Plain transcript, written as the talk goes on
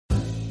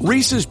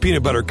Reese's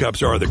peanut butter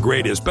cups are the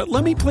greatest, but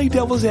let me play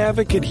devil's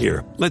advocate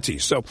here. Let's see.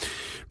 So,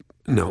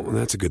 no,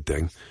 that's a good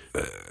thing.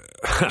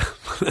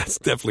 That's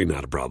definitely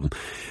not a problem.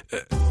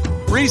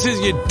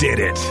 Reese's, you did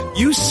it.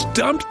 You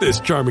stumped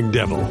this charming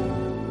devil.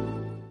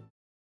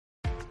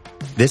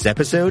 This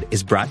episode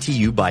is brought to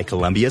you by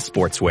Columbia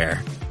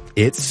Sportswear.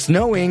 It's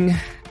snowing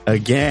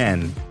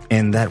again,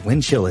 and that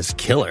wind chill is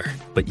killer.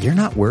 But you're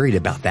not worried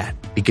about that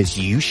because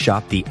you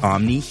shop the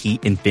Omni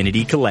Heat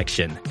Infinity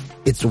Collection.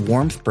 It's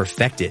warmth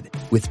perfected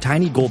with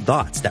tiny gold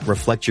dots that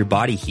reflect your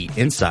body heat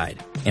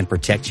inside and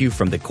protect you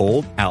from the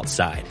cold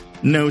outside.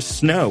 No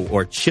snow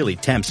or chilly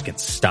temps can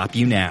stop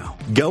you now.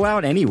 Go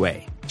out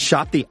anyway.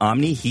 Shop the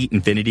Omni Heat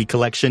Infinity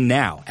Collection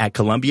now at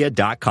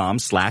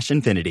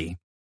Columbia.com/infinity.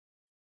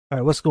 All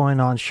right, what's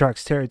going on,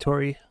 Sharks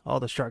territory? All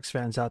the Sharks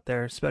fans out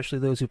there, especially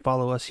those who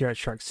follow us here at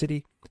Shark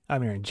City.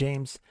 I'm Aaron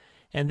James,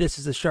 and this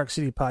is the Shark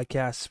City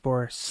Podcast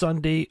for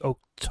Sunday,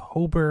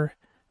 October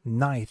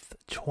 9th,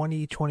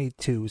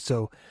 2022.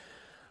 So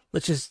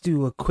let's just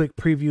do a quick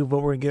preview of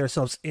what we're going to get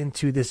ourselves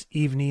into this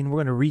evening.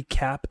 We're going to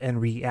recap and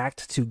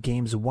react to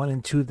games 1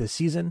 and 2 of the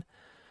season.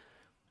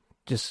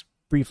 Just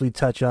briefly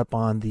touch up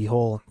on the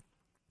whole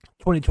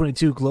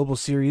 2022 Global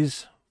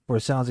Series for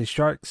San Jose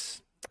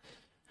Sharks.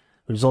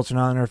 Results are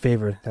not in our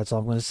favor. That's all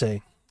I'm going to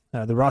say.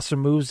 The roster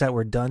moves that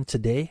were done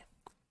today.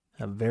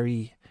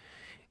 Very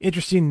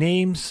interesting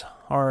names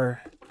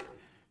are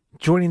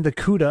joining the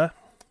CUDA.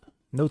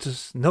 No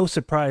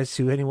surprise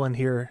to anyone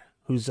here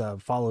who's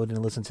followed and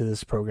listened to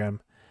this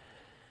program.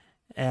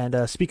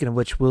 And speaking of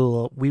which,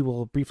 we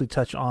will briefly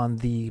touch on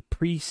the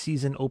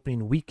preseason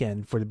opening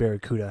weekend for the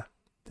Barracuda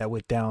that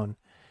went down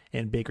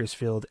in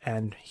Bakersfield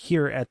and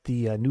here at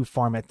the new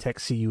farm at Tech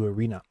CU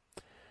Arena.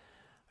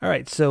 All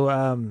right,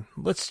 so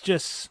let's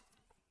just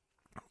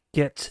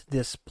get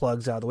this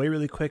plugs out of the way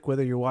really quick.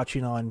 Whether you're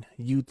watching on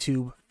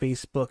YouTube,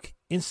 Facebook,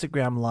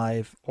 Instagram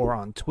Live, or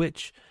on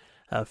Twitch,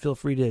 feel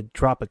free to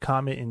drop a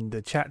comment in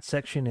the chat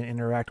section and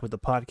interact with the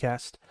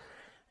podcast.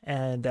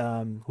 And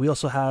we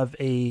also have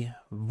a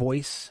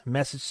voice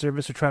message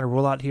service we're trying to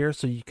roll out here,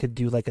 so you could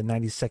do like a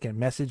 90-second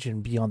message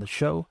and be on the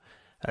show.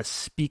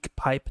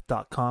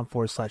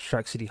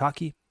 Speakpipe.com/Shark City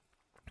Hockey.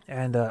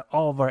 And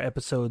all of our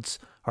episodes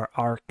are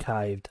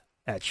archived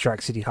at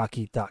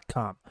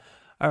sharkcityhockey.com.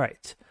 All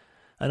right,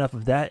 enough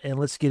of that, and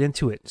let's get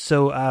into it.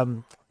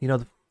 So,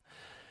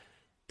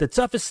 the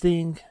toughest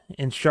thing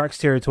in Sharks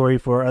territory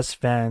for us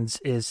fans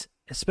is,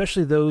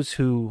 especially those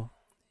who,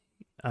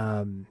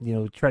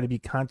 try to be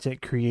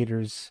content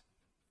creators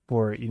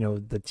for,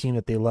 the team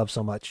that they love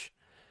so much.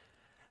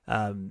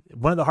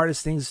 One of the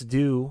hardest things to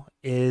do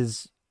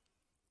is,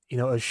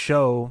 a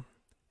show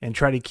and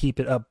try to keep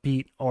it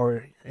upbeat,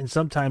 and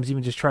sometimes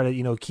even just try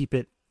to, keep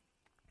it,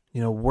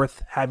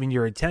 worth having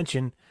your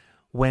attention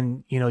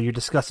when, you're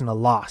discussing a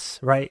loss,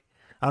 right?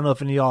 I don't know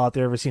if any of y'all out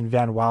there ever seen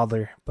Van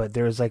Wilder, but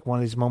there was like one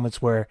of these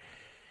moments where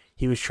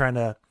he was trying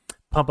to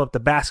pump up the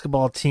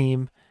basketball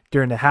team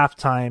during the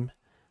halftime,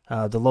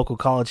 the local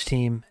college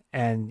team,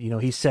 and,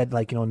 he said,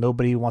 like,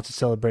 nobody wants to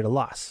celebrate a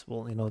loss.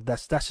 Well,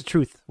 that's the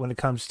truth when it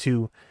comes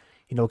to,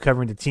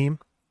 covering the team.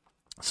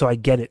 So I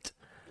get it.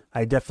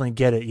 I definitely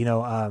get it.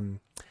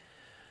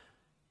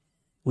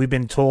 We've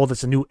been told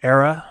it's a new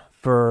era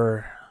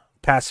for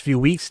past few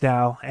weeks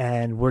now,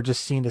 and we're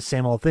just seeing the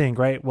same old thing,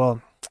 right?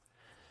 Well,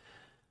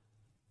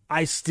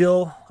 I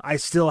still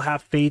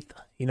have faith.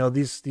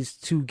 These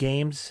two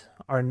games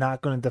are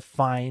not going to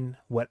define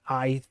what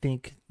I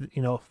think,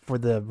 for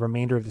the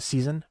remainder of the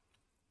season.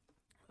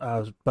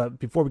 But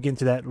before we get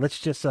into that, let's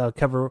just I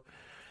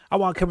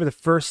want to cover the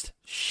first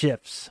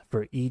shifts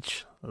for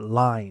each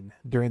line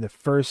during the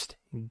first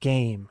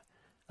game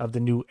of the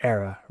new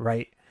era,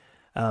 right?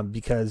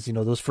 Because,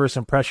 those first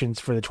impressions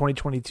for the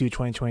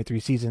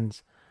 2022-2023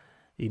 seasons,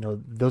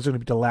 those are going to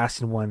be the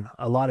lasting one.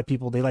 A lot of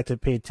people, they like to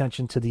pay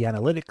attention to the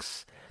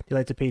analytics. They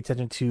like to pay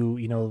attention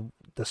to,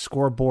 the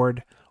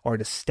scoreboard or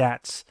the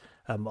stats.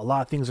 A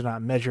lot of things are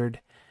not measured.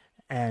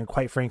 And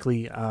quite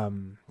frankly,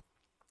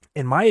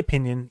 in my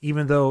opinion,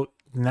 even though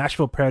the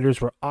Nashville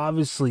Predators were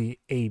obviously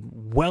a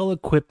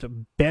well-equipped,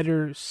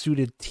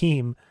 better-suited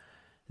team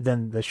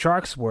than the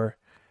Sharks were,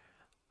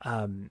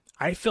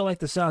 I feel like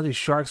the San Jose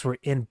Sharks were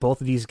in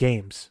both of these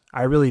games.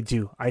 I really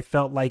do. I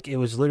felt like it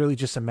was literally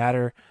just a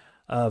matter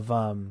of,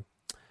 a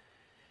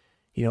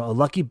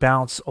lucky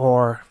bounce,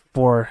 or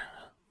for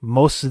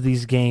most of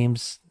these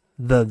games,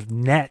 the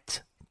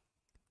net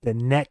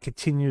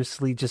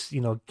continuously just,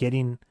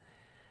 getting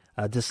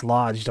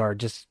dislodged or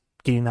just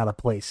getting out of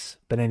place.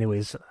 But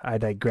anyways, I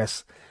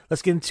digress.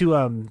 Let's get into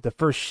the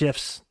first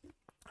shifts.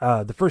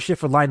 The first shift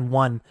for line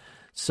one.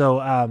 So,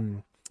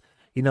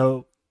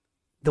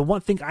 the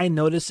one thing I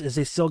noticed is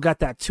they still got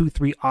that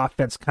 2-3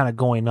 offense kind of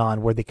going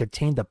on, where they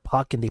contain the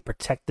puck and they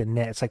protect the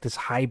net. It's like this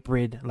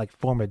hybrid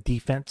form of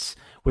defense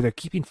where they're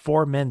keeping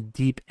 4 men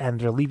deep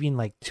and they're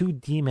leaving 2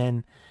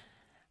 D-men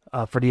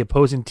for the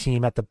opposing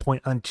team at the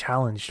point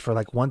unchallenged for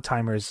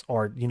one-timers,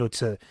 or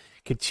to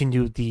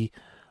continue the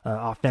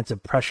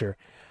offensive pressure.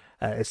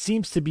 It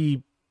seems to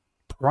be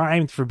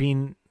primed for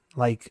being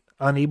like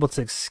unable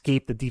to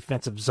escape the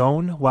defensive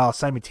zone while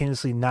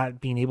simultaneously not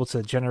being able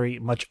to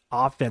generate much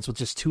offense with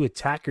just two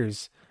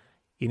attackers,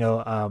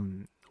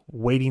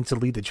 waiting to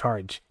lead the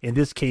charge. In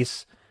this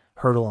case,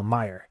 Hurdle and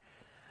Meyer.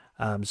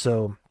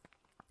 So,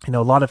 a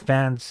lot of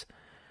fans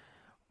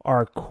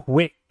are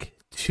quick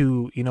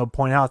to,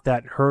 point out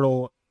that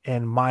Hurdle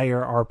and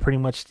Meyer are pretty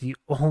much the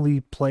only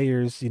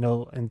players,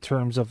 in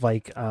terms of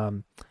like,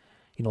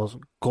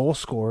 goal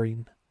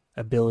scoring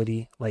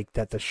ability like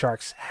that the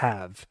Sharks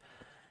have.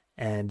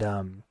 And,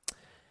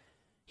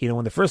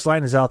 when the first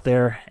line is out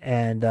there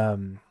and,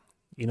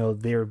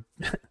 they're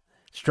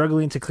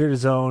struggling to clear the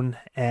zone,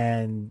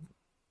 and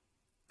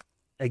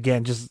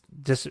again, just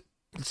it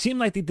seemed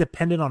like they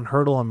depended on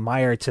Hurdle and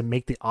Meyer to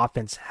make the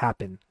offense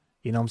happen.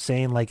 You know what I'm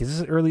saying? Like, is this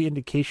an early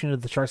indication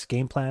of the Sharks'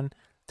 game plan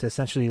to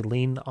essentially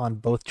lean on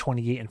both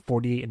 28 and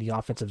 48 in the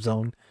offensive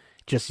zone?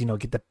 Just,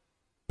 get the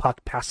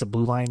puck past the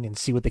blue line and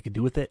see what they could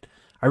do with it?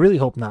 I really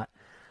hope not.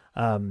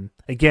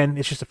 Again,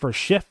 it's just the first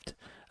shift,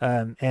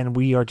 and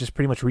we are just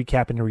pretty much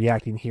recapping and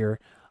reacting here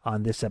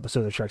on this episode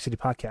of the Shark City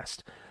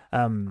Podcast.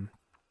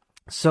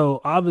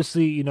 So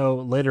obviously,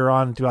 later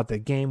on throughout the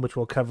game, which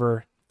we'll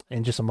cover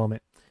in just a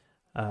moment,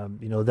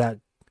 that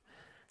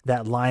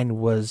line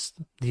was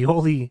the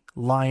only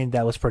line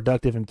that was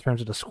productive in terms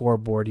of the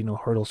scoreboard.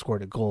 Hurdle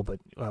scored a goal, but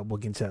we'll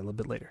get into that a little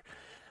bit later.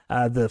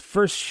 The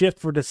first shift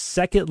for the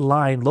second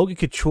line, Logan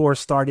Couture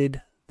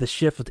started the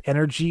shift with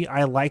energy.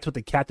 I liked what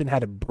the captain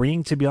had to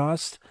bring, to be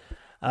honest.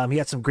 He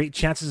had some great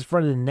chances in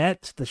front of the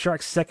net. The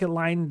Sharks' second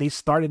line, they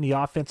started in the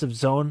offensive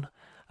zone.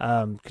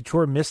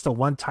 Couture missed a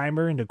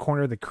one-timer in the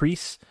corner of the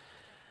crease,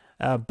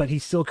 but he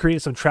still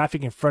created some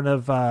traffic in front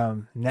of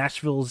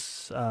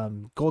Nashville's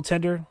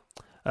goaltender,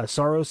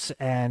 Saros,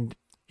 and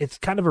it's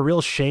kind of a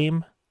real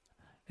shame,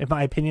 in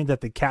my opinion,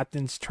 that the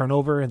captain's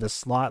turnover in the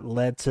slot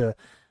led to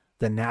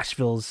the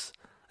Nashville's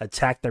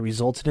attack that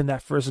resulted in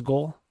that first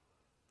goal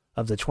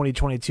of the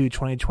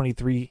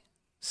 2022-2023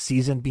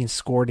 season being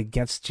scored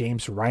against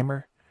James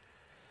Reimer.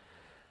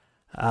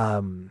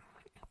 The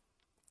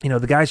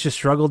guys just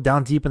struggled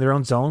down deep in their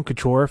own zone.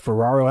 Couture,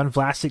 Ferraro, and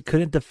Vlasic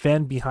couldn't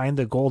defend behind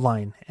the goal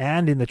line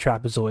and in the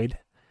trapezoid.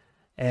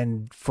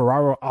 And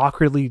Ferraro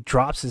awkwardly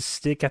drops his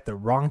stick at the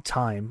wrong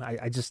time.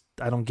 I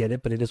don't get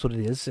it, but it is what it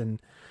is. And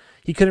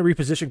he couldn't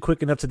reposition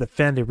quick enough to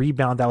defend a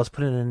rebound that was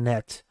put in the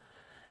net.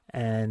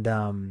 And,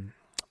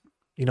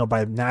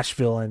 by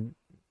Nashville. And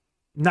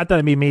not that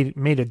it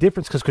made a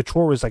difference, because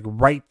Couture was like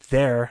right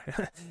there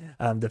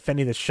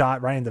defending the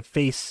shot right in the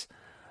face.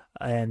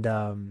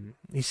 And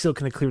he still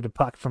couldn't clear the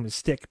puck from his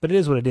stick. But it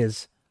is what it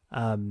is.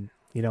 I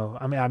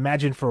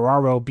imagine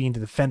Ferraro, being the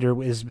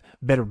defender, is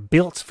better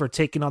built for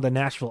taking on the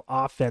Nashville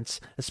offense,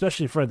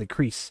 especially in front of the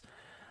crease.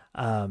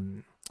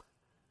 Who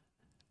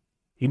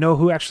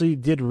actually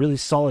did a really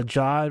solid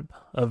job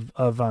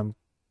of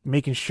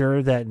making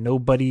sure that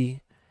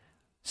nobody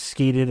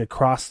skated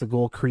across the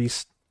goal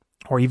crease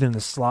or even in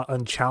the slot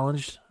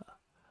unchallenged?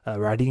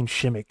 Radim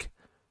Shimmick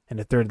in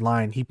the third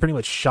line. He pretty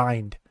much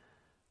shined.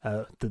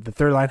 The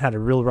third line had a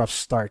real rough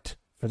start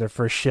for their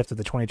first shift of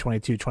the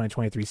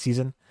 2022-2023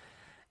 season.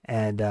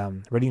 And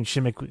Radim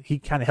Shimmick, he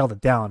kind of held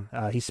it down.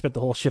 He spent the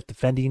whole shift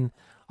defending,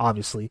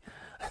 obviously.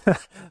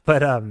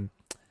 But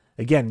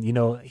again,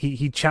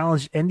 he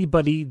challenged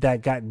anybody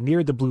that got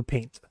near the blue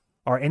paint,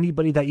 or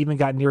anybody that even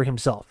got near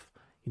himself.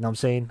 You know what I'm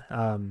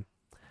saying?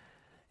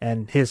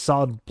 And his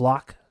solid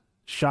block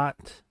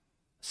shot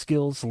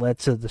skills led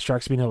to the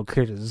Sharks being able to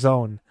clear the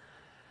zone.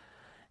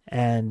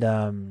 And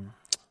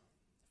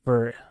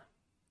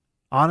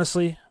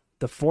honestly,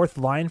 the fourth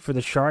line for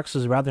the Sharks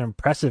was rather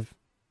impressive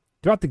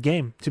throughout the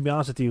game, to be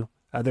honest with you.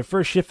 Their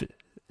first shift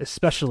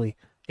especially,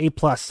 A+,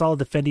 solid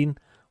defending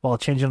while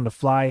changing on the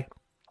fly.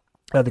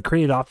 They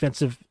created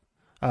offensive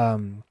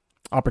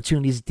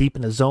opportunities deep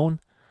in the zone,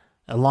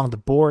 along the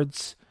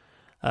boards,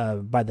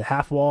 by the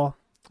half wall.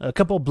 A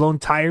couple of blown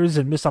tires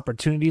and missed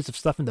opportunities of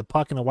stuffing the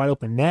puck in a wide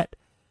open net.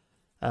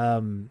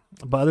 But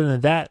other than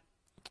that,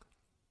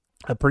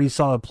 a pretty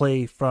solid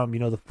play from,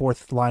 the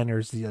fourth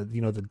liners,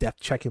 the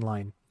depth checking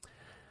line.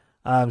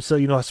 So,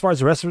 as far as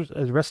the rest of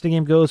the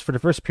game goes, for the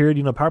first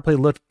period, power play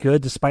looked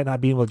good despite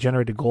not being able to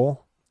generate a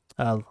goal.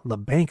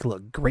 LeBanc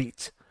looked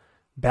great.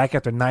 Back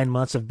after 9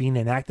 months of being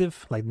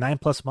inactive, like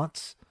 9+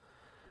 months.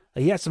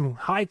 He had some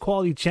high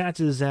quality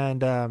chances,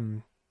 and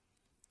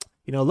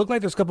it looked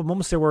like there's a couple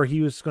moments there where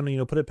he was going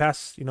to put it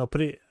past,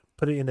 put it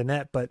in the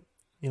net, but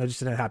just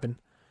didn't happen.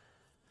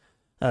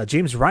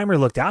 James Reimer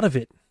looked out of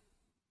it.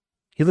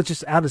 He looked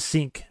just out of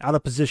sync, out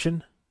of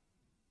position.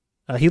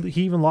 He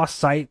even lost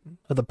sight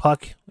of the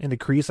puck in the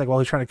crease, like while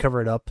he was trying to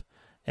cover it up,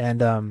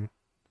 and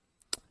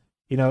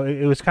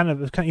it was kind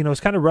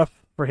of rough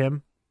for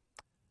him.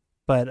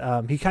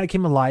 But he kind of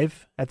came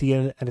alive at the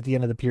end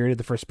of the period,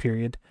 the first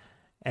period,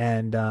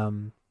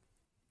 and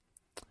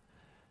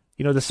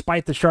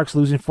despite the Sharks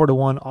losing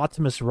 4-1,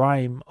 Optimus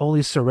Rhyme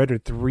only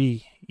surrendered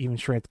 3 even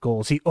strength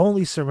goals. He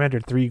only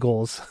surrendered 3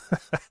 goals,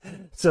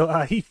 so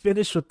he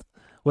finished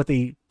with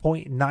a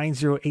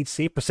 .908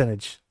 save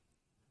percentage.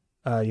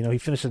 He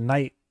finished the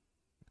night,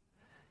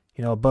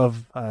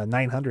 above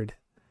 900.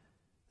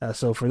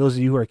 So for those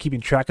of you who are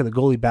keeping track of the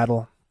goalie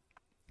battle,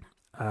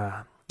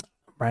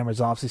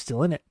 Reimer's obviously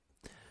still in it.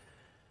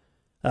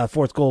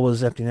 Fourth goal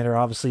was empty netter,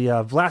 obviously.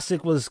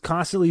 Vlasic was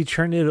constantly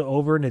turning it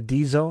over in the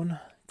D zone.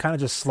 Kind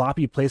of just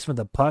sloppy placement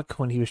of the puck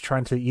when he was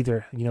trying to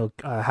either,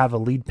 have a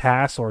lead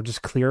pass or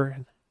just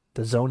clear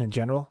the zone in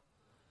general.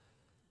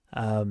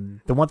 The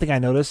one thing I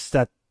noticed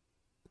that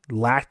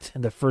lacked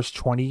in the first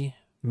 20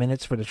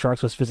 minutes for the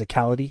Sharks was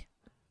physicality.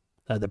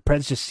 The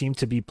Preds just seemed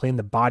to be playing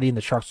the body, and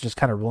the Sharks were just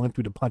kind of rolling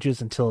through the punches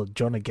until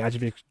Jonah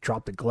Gadjevich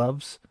dropped the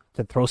gloves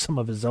to throw some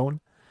of his own.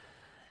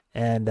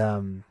 And,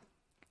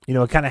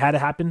 it kind of had to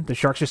happen. The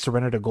Sharks just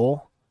surrendered a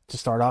goal to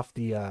start off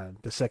the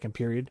second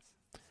period.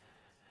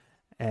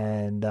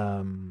 And,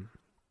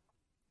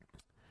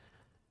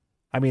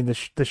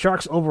 the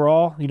Sharks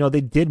overall,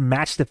 they did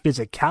match the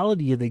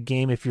physicality of the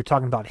game. If you're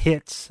talking about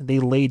hits, they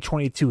laid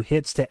 22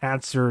 hits to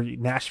answer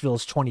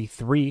Nashville's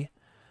 23.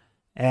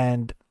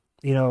 And,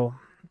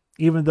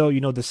 even though,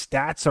 the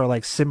stats are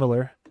like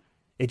similar,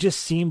 it just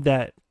seemed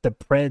that the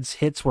Preds'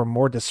 hits were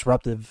more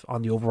disruptive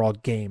on the overall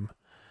game.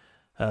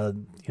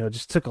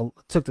 Just took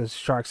the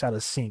Sharks out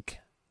of sync.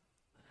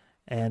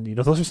 And,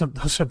 those are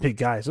some big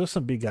guys. Those are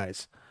some big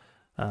guys.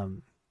 But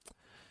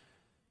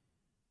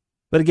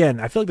again,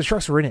 I feel like the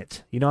Sharks were in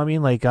it. You know what I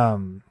mean? Like,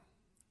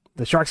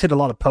 the Sharks hit a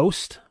lot of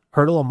post.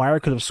 Hurdle and Meyer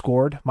could have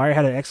scored. Meyer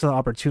had an excellent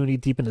opportunity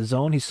deep in the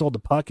zone. He sold the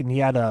puck, and he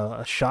had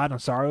a shot on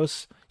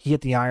Saros. He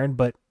hit the iron,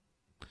 but,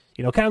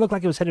 kind of looked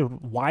like it was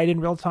headed wide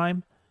in real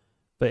time.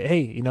 But,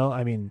 hey,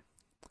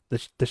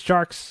 the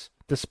Sharks,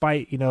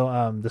 despite,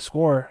 the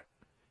score,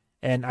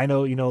 and I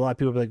know, a lot of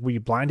people are like, were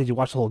you blind? Did you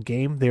watch the whole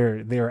game? They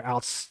were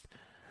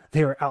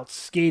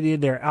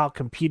outskated, they're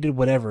outcompeted,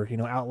 whatever,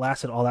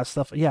 outlasted, all that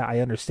stuff. Yeah, I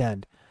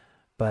understand.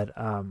 But,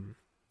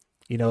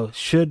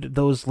 should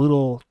those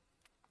little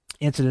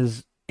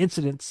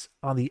incidents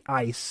on the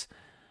ice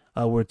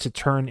were to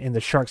turn in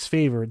the Sharks'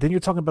 favor, then you're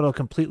talking about a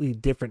completely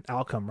different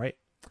outcome, right?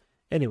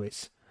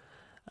 Anyways,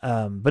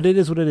 but it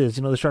is what it is.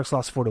 The Sharks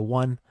lost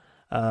 4-1.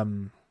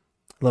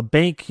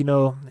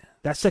 LeBanc,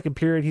 that second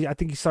period, I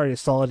think he started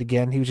solid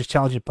again. He was just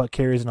challenging puck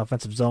carriers in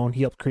offensive zone.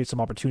 He helped create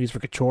some opportunities for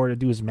Couture to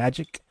do his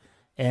magic.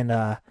 And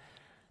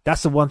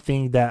that's the one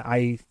thing that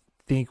I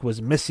think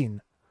was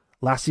missing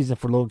last season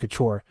for Logan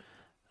Couture.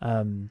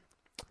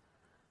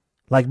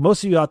 Like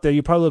most of you out there,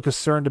 you're probably a little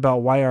concerned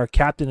about why our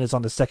captain is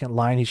on the second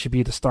line. He should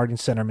be the starting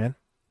centerman.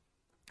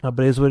 But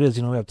it is what it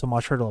is. We have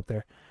Tomas Hertl up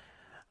there.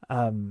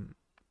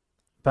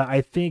 But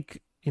I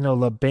think,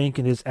 LeBanc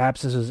in his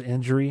absence, his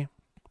injury,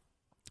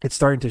 it's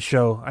starting to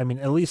show. I mean,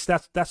 at least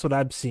that's what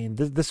I've seen.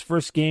 This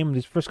first game,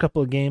 these first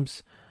couple of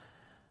games,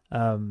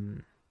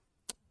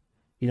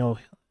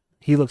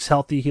 he looks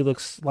healthy. He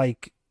looks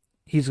like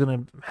he's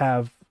going to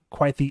have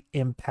quite the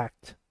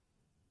impact.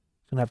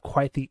 He's going to have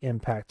quite the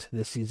impact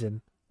this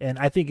season. And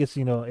I think it's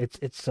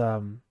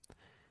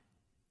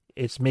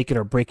make it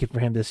or break it for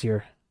him this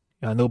year.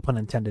 No pun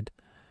intended.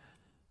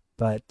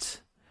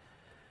 But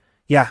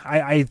yeah,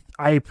 I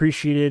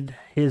appreciated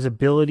his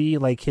ability,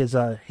 like his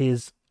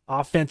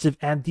offensive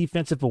and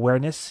defensive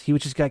awareness. He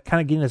was just kind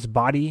of getting his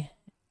body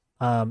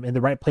in the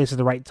right place at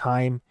the right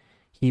time.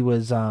 He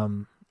was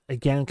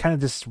again kind of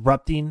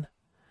disrupting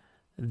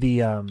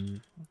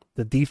the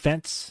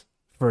defense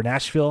for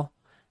Nashville,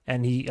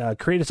 and he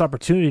created this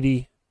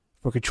opportunity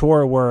for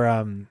Couture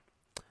where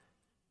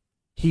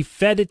he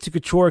fed it to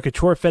Couture.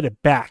 Couture fed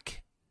it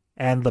back,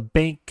 and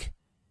LeBanc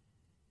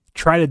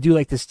tried to do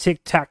like this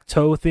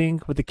tic-tac-toe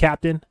thing with the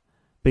captain,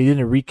 but he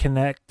didn't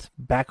reconnect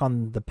back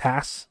on the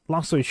pass.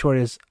 Long story short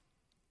is,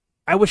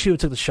 I wish he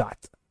would have took the shot.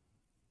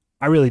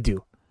 I really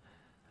do.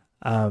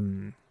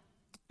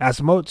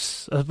 As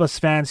most of us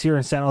fans here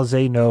in San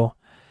Jose know,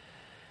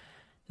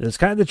 it was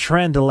kind of the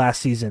trend of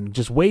last season.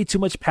 Just way too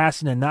much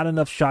passing and not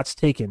enough shots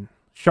taken.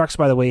 Sharks,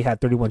 by the way,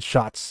 had 31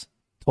 shots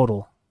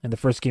total in the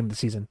first game of the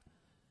season.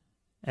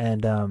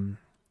 And,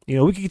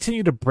 we can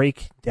continue to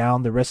break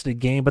down the rest of the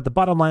game, but the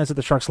bottom line is that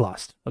the Sharks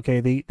lost. Okay,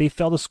 they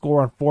failed to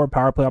score on 4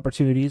 power play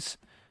opportunities.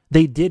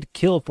 They did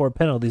kill 4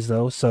 penalties,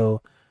 though,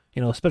 so,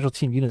 special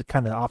team unit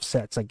kind of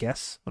offsets, I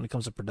guess, when it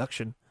comes to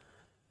production.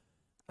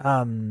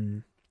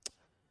 The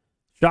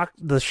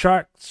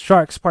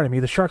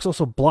Sharks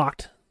also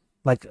blocked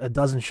like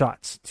 12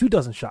 shots,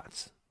 24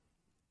 shots.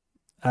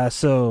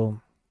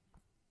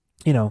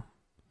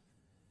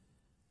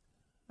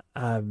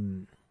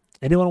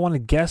 Anyone want to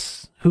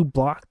guess who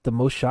blocked the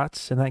most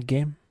shots in that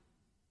game?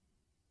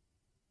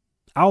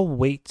 I'll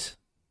wait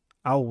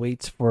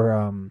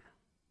for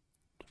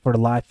the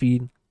live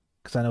feed,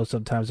 because I know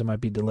sometimes there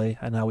might be delay,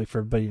 and I'll wait for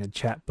everybody in the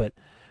chat. But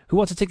who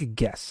wants to take a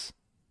guess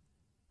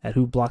at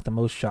who blocked the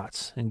most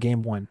shots in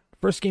game 1?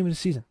 First game of the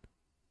season.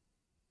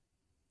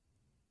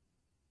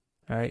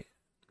 All right.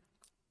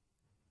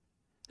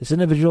 This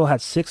individual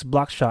had 6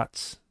 blocked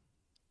shots.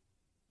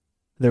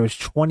 There was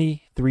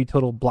 23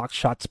 total blocked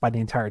shots by the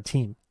entire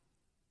team.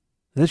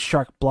 This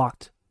Shark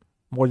blocked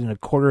more than a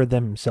quarter of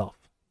them himself.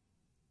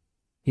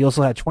 He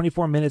also had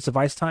 24 minutes of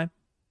ice time.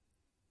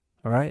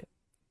 All right.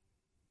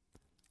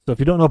 So if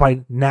you don't know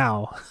by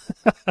now,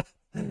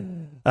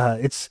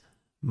 it's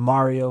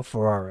Mario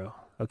Ferraro,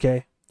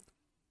 okay?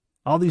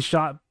 All these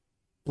shot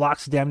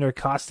blocks damn near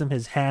cost him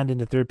his hand in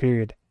the third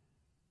period.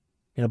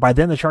 By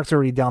then the Sharks are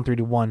already down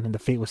 3-1, and the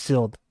fate was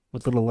sealed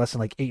with a little less than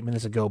like 8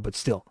 minutes ago, but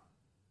still.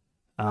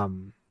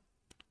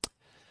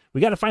 We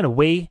got to find a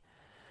way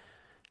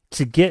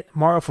to get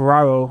Mario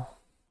Ferraro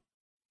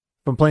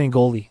from playing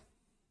goalie.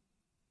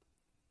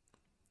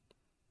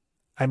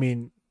 I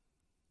mean,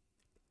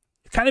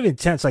 it's kind of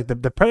intense. Like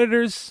the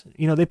Predators,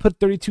 they put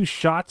 32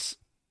 shots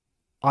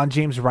on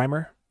James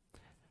Reimer.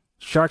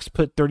 Sharks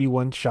put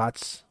 31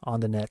 shots on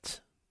the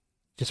net,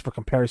 just for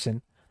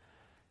comparison.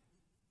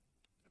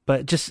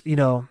 But just,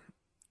 the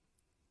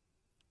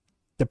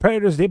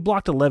Predators, they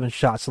blocked 11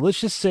 shots. So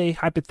let's just say,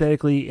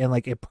 hypothetically, in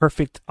like a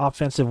perfect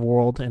offensive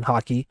world in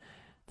hockey,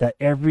 that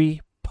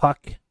every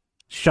puck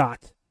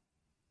shot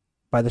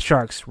by the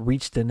Sharks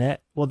reached the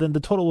net. Well, then the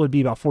total would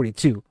be about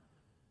 42.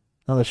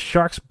 Now, the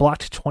Sharks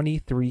blocked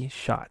 23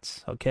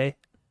 shots, okay?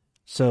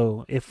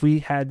 So if we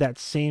had that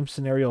same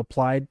scenario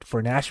applied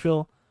for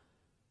Nashville,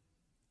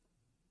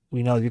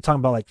 we know you're talking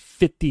about like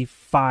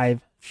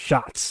 55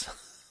 shots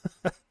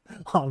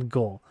on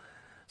goal.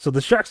 So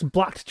the Sharks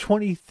blocked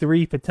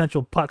 23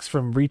 potential pucks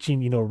from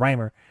reaching,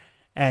 Reimer,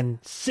 and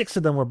 6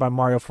 of them were by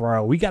Mario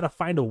Ferraro. We got to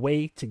find a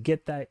way to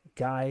get that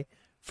guy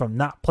from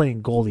not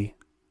playing goalie.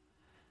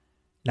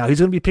 Now, he's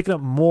going to be picking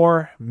up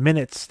more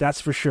minutes,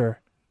 that's for sure.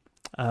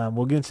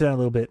 We'll get into that in a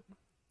little bit.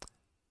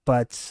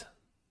 But,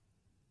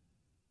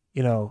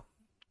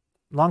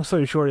 long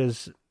story short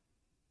is,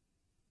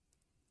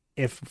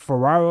 if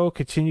Ferraro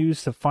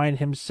continues to find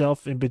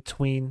himself in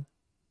between,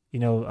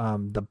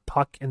 the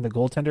puck and the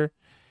goaltender,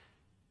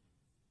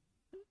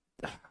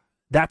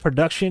 that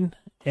production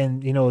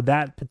and,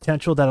 that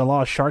potential that a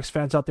lot of Sharks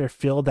fans out there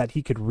feel that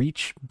he could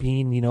reach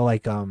being,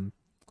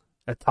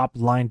 a top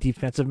line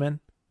defensive man,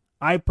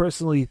 I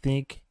personally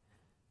think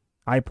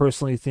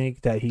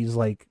that he's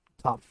like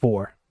top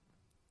 4.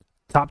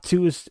 Top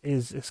 2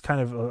 is kind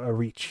of a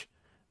reach.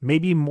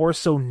 Maybe more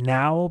so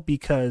now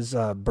because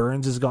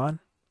Burns is gone.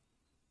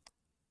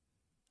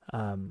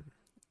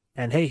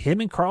 And hey,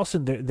 him and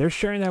Carlson, they're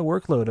sharing that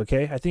workload,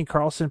 okay? I think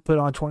Carlson put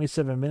on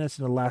 27 minutes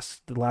in the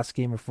last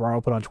game, and Ferraro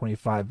put on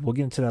 25. We'll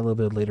get into that a little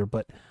bit later.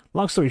 But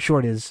long story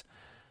short is,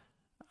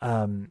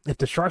 if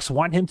the Sharks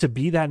want him to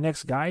be that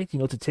next guy,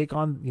 to take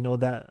on,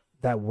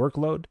 that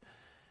workload,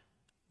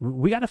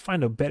 we got to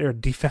find a better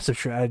defensive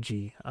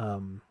strategy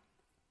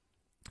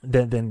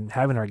than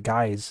having our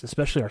guys,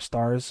 especially our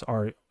stars,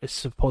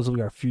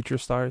 supposedly our future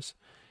stars,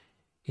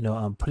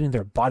 putting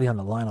their body on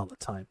the line all the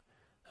time.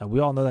 We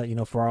all know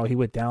that, Ferraro, he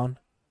went down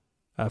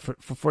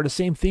for the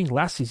same thing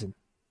last season.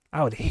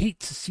 I would hate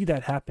to see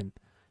that happen.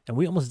 And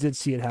we almost did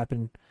see it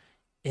happen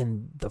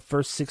in the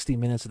first 60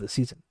 minutes of the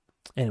season.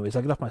 Anyways,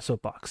 I get off my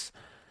soapbox.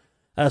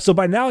 So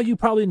by now, you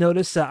probably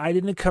noticed that I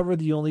didn't cover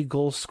the only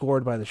goal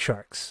scored by the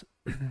Sharks.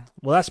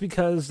 Well, that's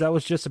because that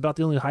was just about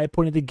the only high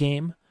point of the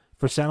game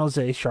for San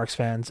Jose Sharks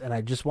fans, and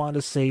I just wanted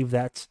to save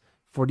that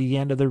for the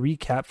end of the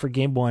recap for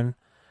Game 1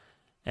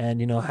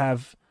 and,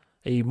 have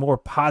a more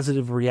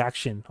positive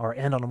reaction or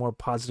end on a more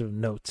positive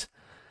note.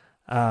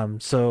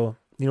 So,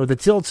 the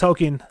teal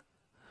token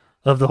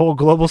of the whole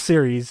global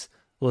series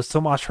was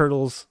Tomas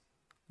Hertl's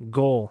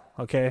goal,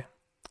 okay?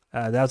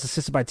 That was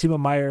assisted by Timo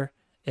Meier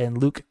and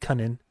Luke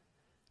Kunin.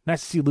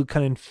 Nice to see Luke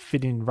Kunin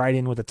fitting right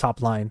in with the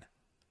top line.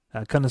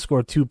 Kunin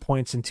scored 2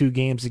 points in 2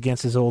 games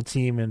against his old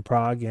team in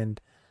Prague,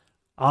 and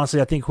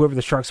honestly, I think whoever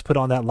the Sharks put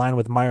on that line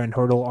with Meier and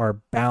Hertl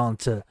are bound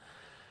to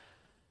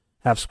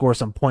have scored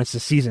some points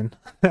this season.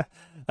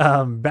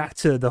 Back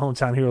to the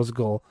hometown heroes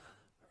goal.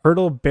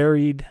 Hertl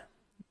buried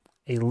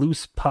a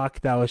loose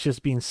puck that was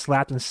just being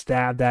slapped and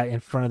stabbed at in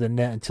front of the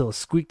net until it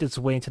squeaked its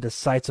way into the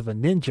sights of a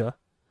ninja,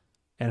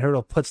 and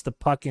Hertl puts the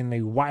puck in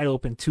a wide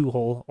open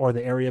 2-hole, or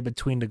the area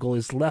between the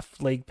goalie's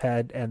left leg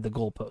pad and the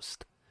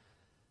goalpost.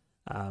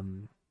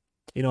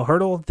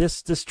 Hertl,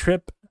 this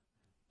trip,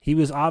 he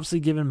was obviously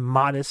given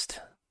modest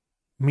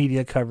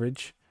media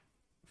coverage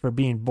for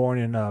being born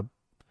in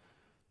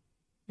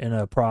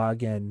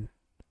Prague and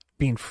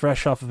being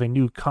fresh off of a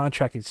new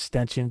contract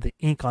extension. The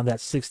ink on that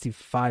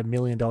 $65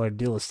 million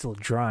deal is still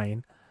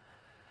drying.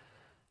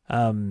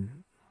 But,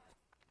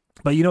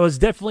 it's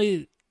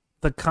definitely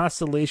the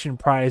consolation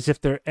prize,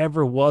 if there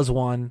ever was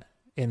one,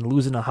 in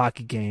losing a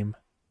hockey game,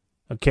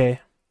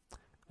 okay,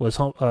 was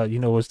Tomas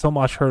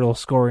Hertl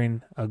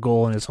scoring a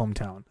goal in his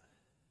hometown.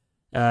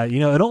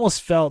 It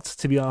almost felt,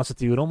 to be honest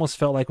with you,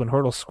 like when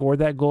Hertl scored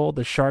that goal,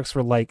 the Sharks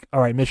were like,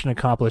 all right, mission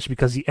accomplished,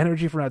 because the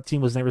energy from that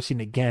team was never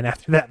seen again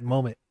after that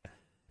moment.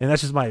 And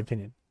that's just my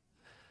opinion.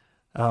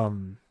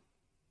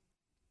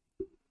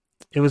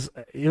 It was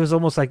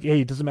almost like,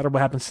 hey, it doesn't matter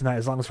what happens tonight,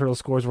 as long as Hertl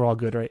scores, we're all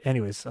good, right?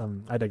 Anyways,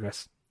 I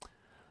digress.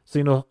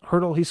 So,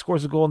 Hertl, he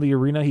scores a goal in the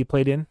arena he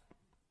played in,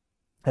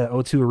 at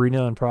O2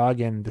 Arena in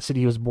Prague, and the city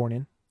he was born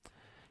in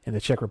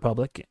the Czech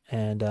Republic.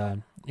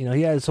 And, he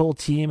had his whole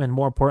team, and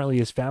more importantly,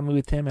 his family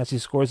with him, as he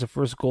scores the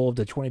first goal of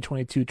the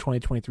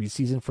 2022-2023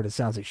 season for the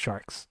San Jose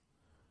Sharks.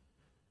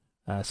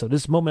 So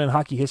this moment in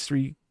hockey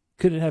history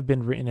couldn't have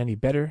been written any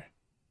better.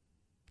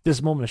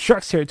 This moment of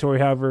Sharks territory,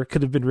 however,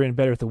 could have been written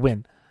better with a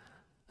win.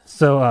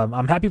 So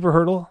I'm happy for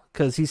Hertl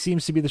because he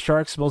seems to be the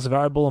Sharks' most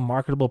valuable and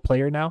marketable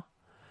player now.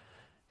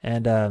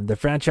 And the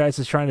franchise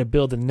is trying to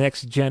build the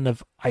next gen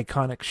of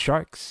iconic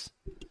Sharks.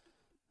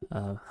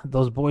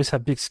 Those boys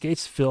have big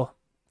skates to fill.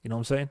 You know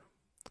what I'm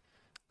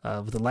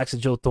saying? With the likes of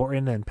Joe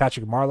Thornton and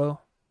Patrick Marleau.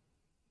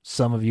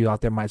 Some of you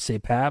out there might say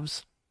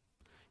Pavs.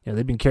 You know,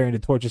 they've been carrying the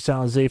torch of San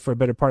Jose for a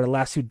better part of the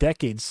last 2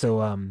 decades. So,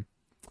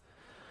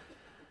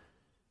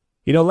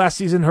 last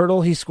season,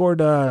 Hertl, he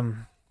scored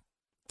a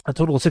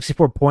total of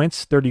 64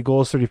 points, 30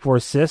 goals, 34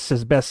 assists.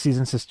 His best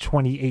season since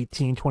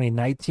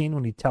 2018-2019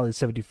 when he tallied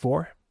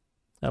 74.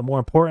 More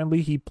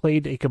importantly, he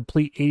played a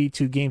complete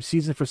 82-game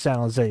season for San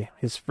Jose,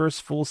 his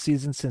first full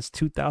season since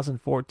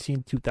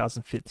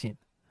 2014-2015.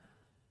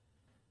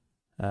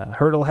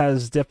 Hertl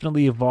has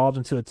definitely evolved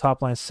into a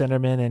top-line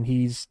centerman, and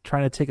he's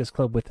trying to take his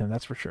club with him,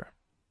 that's for sure.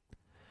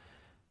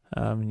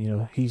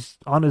 He's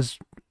on his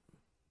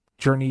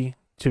journey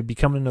to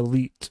become an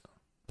elite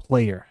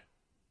player,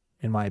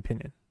 in my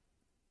opinion.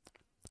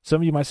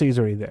 Some of you might say he's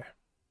already there.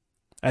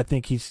 I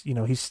think he's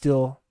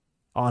still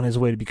on his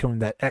way to becoming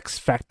that X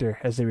factor,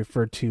 as they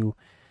refer to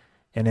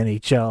in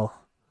NHL,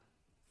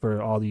 for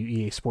all you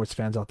EA Sports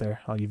fans out there,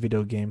 all you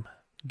video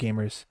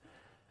gamers.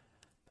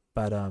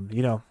 But,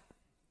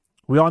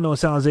 we all know in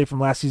San Jose from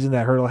last season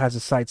that Hertl has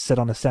his sights set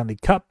on the Stanley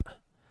Cup.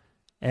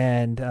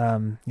 And,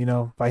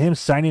 by him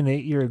signing an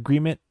 8-year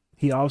agreement,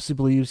 he obviously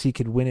believes he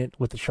could win it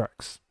with the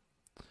Sharks.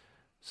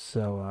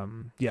 So,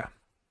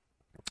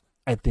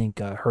 I think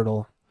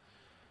Hertl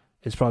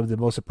is probably the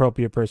most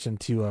appropriate person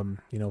to,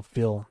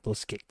 fill those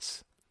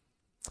skates.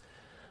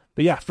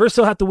 But yeah, first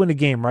they'll have to win a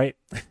game, right?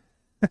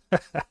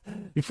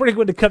 Before they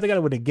win the cup, they got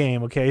to win a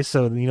game, okay?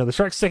 So, the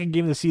Sharks' second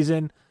game of the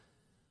season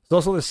is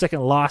also their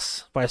second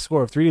loss by a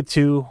score of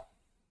 3-2.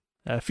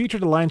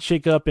 Featured a line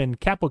shakeup, and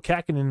Kaapo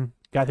Kähkönen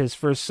got his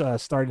first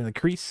start in the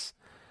crease.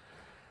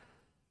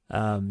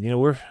 That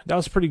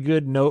was a pretty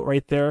good note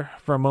right there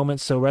for a moment.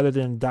 So rather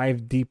than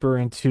dive deeper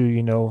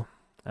into,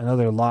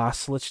 another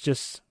loss, let's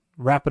just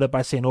wrap it up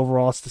by saying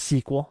overall it's the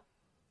sequel.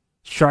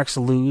 Sharks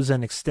lose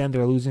and extend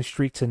their losing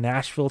streak to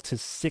Nashville to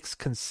 6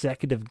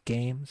 consecutive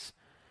games.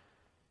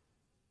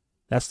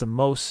 That's the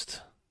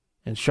most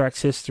in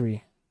Sharks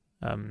history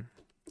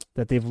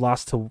that they've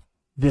lost to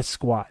this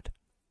squad.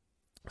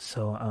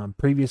 So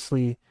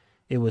previously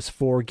it was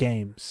 4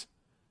 games.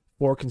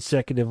 4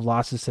 consecutive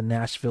losses to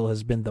Nashville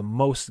has been the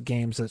most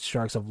games that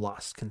Sharks have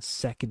lost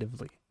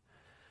consecutively.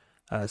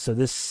 So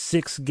this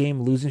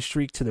 6-game losing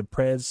streak to the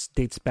Preds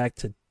dates back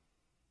to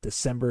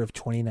December of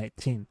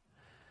 2019.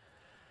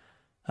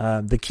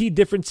 The key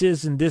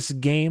differences in this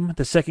game,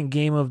 the second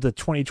game of the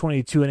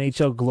 2022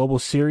 NHL Global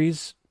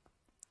Series,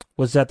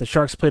 was that the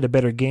Sharks played a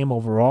better game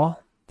overall.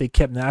 They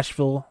kept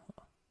Nashville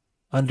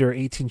under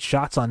 18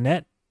 shots on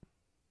net,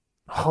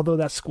 although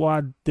that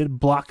squad did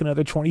block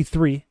another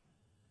 23.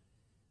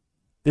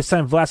 This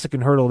time, Vlasic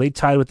and Hertl, they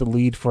tied with the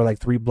lead for like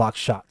 3 blocked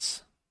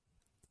shots.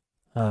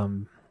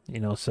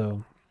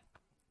 So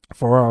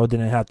Ferraro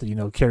didn't have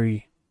to,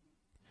 carry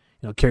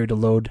the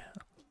load,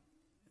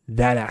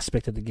 that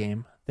aspect of the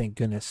game. Thank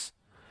goodness.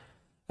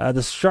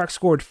 The Sharks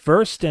scored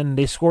first, and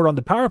they scored on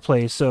the power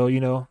play. So,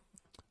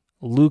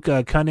 Luke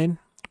Kunin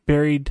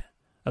buried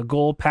a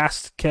goal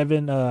past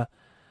Kevin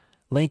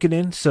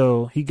Lankinen.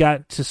 So he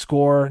got to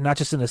score not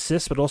just an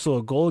assist, but also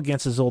a goal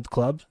against his old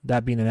club,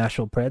 that being the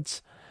Nashville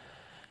Preds.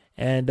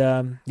 And,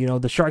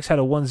 the Sharks had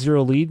a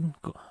 1-0 lead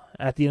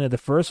at the end of the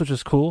first, which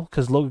was cool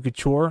because Logan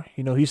Couture,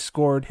 he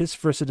scored his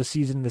first of the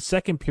season in the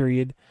second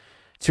period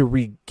to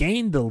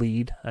regain the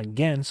lead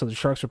again. So the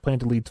Sharks were playing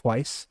to lead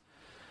twice.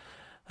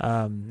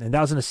 And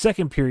that was in the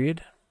second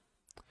period.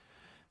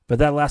 But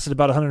that lasted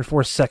about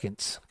 104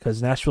 seconds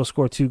because Nashville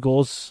scored 2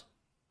 goals,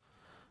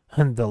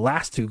 and the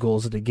last 2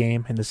 goals of the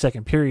game in the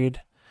second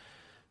period,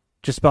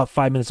 just about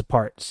 5 minutes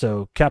apart.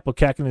 So Kaapo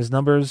Kähkönen's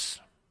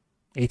numbers: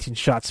 18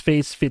 shots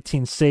faced,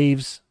 15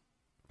 saves,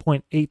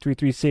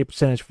 .833 save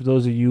percentage for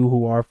those of you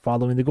who are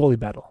following the goalie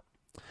battle.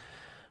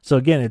 So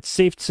again, it's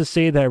safe to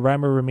say that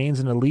Reimer remains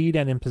in the lead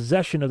and in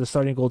possession of the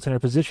starting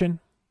goaltender position.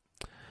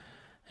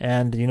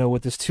 And,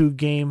 with this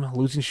 2-game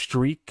losing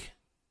streak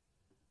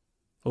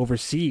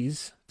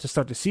overseas to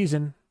start the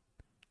season,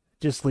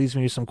 just leaves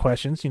me with some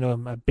questions.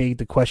 I beg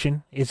the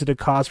question, is it a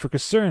cause for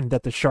concern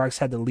that the Sharks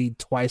had the lead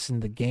twice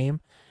in the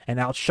game and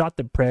outshot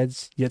the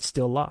Preds, yet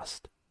still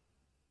lost?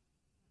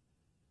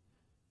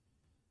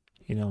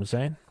 You know what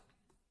I'm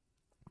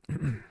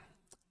saying?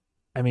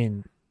 I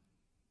mean,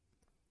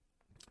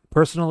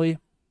 personally,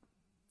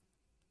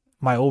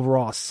 my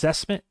overall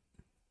assessment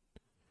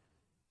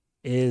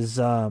is,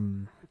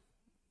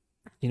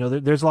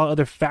 there's a lot of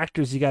other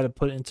factors you got to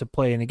put into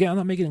play. And again, I'm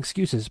not making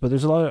excuses, but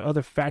there's a lot of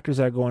other factors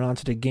that are going on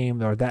to the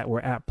game or that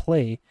were at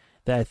play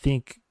that I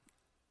think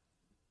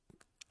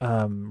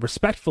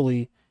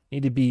respectfully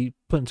need to be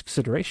put into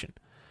consideration.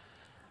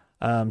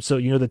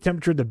 So, the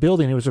temperature of the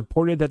building, it was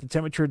reported that the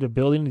temperature of the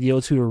building in the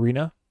O2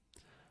 Arena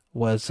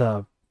was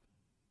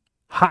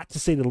hot to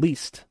say the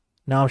least.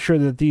 Now, I'm sure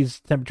that these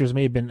temperatures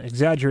may have been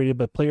exaggerated,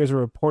 but players were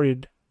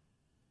reported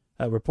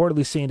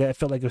reportedly saying that it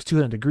felt like it was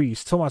 200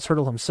 degrees. Tomas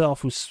Hertl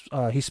himself,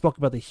 he spoke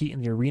about the heat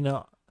in the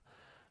arena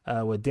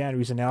with Dan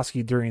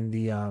Ruzanowski during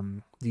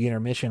the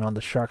intermission on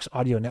the Sharks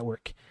audio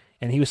network.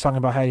 And he was talking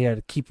about how he had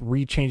to keep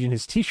rechanging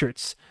his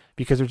T-shirts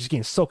because they're just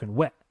getting soaking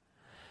wet.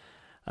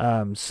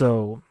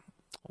 So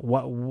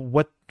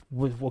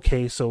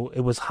okay, so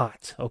it was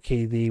hot.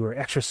 Okay, they were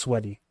extra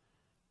sweaty.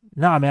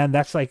 Nah, man,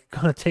 that's like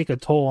going to take a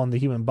toll on the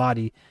human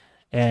body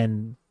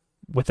and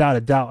without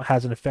a doubt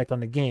has an effect on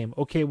the game.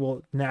 Okay,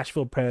 well,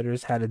 Nashville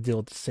Predators had to deal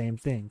with the same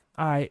thing.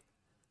 All right,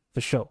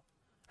 for sure.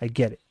 I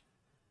get it.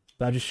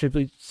 But I'm just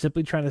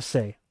simply trying to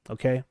say,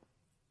 okay,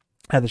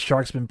 had the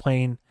Sharks been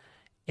playing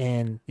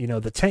in,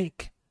 the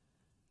tank,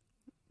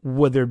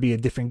 would there be a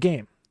different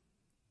game?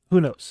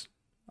 Who knows?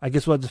 I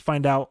guess we'll have to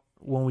find out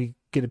when we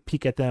get a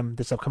peek at them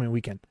this upcoming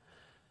weekend.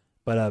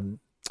 But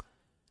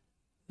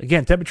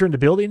again, temperature in the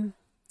building,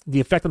 the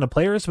effect on the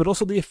players, but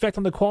also the effect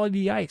on the quality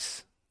of the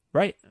ice,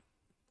 right?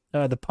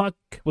 The puck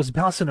was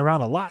bouncing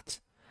around a lot.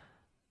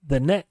 The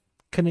net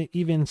couldn't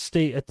even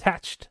stay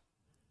attached.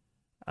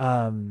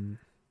 And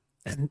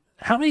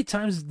how many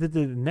times did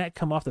the net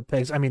come off the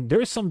pegs? I mean,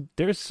 there's some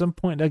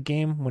point in that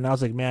game when I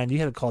was like, man, you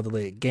had to call it a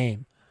delayed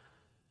game.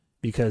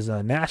 Because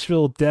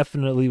Nashville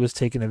definitely was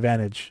taking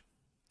advantage.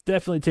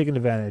 Definitely taking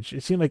advantage.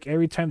 It seemed like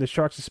every time the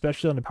Sharks,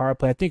 especially on the power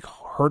play, I think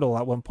Hertl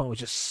at one point was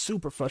just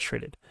super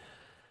frustrated.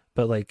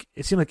 But like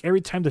it seemed like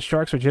every time the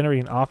Sharks were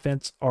generating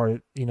offense,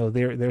 or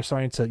they're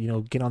starting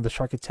to get on the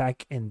Shark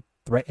attack and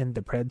threaten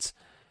the Preds,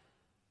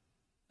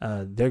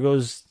 there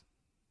goes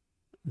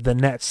the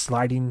net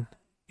sliding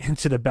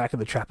into the back of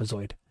the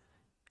trapezoid.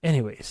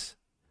 Anyways,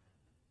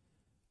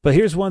 but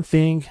here's one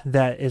thing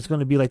that is going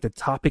to be like the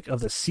topic of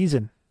the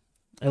season.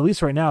 At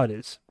least right now it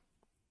is.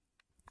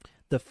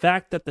 The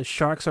fact that the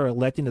Sharks are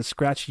electing to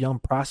scratch young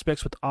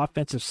prospects with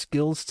offensive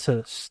skills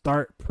to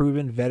start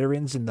proven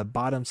veterans in the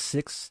bottom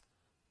 6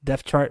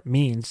 depth chart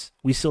means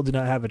we still do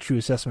not have a true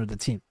assessment of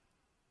the team.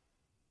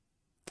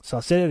 So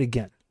I'll say it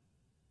again.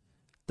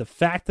 The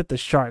fact that the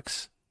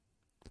Sharks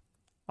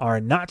are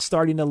not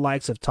starting the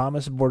likes of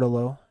Thomas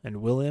Bordeleau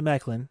and William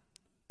Eklund,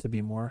 to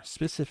be more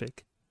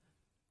specific,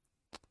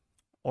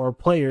 or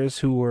players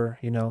who were,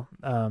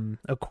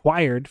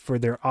 acquired for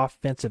their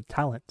offensive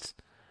talents,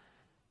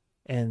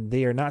 and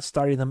they are not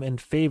starting them in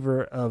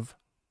favor of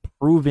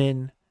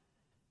proven,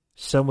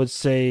 some would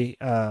say,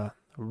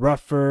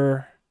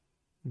 rougher,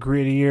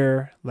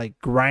 grittier, like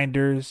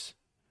grinders,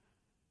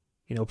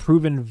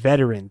 proven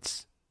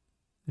veterans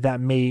that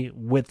may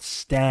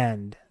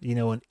withstand,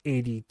 an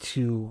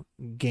 82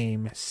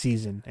 game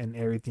season and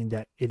everything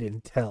that it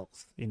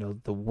entails, the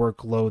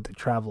workload, the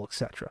travel,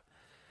 etc.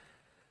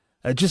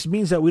 It just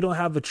means that we don't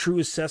have a true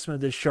assessment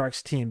of this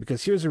Sharks team,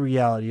 because here's the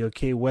reality,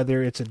 okay?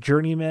 Whether it's a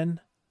journeyman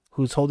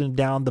who's holding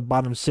down the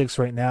bottom 6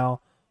 right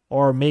now,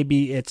 or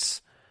maybe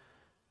it's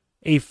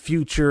a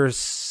future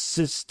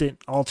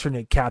assistant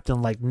alternate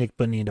captain like Nick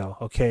Bonito,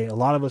 okay? A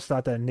lot of us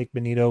thought that Nick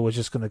Bonito was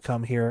just going to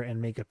come here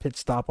and make a pit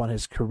stop on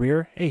his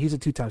career. Hey, he's a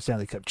 2-time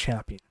Stanley Cup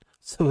champion,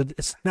 so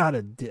it's not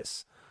a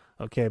diss,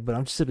 okay? But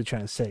I'm just simply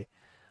trying to say,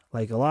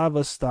 like, a lot of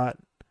us thought,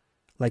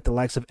 like the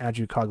likes of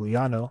Andrew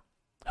Cogliano,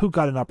 who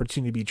got an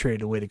opportunity to be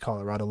traded away to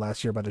Colorado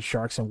last year by the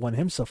Sharks and won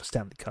himself a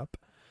Stanley Cup.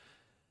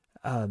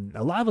 A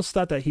lot of us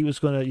thought that he was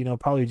going to,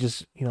 probably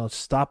just,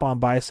 stop on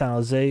by San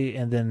Jose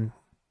and then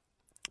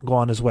go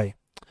on his way.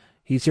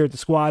 He's here at the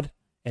squad,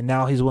 and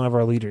now he's one of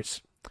our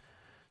leaders.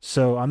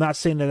 So I'm not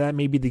saying that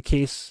may be the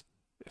case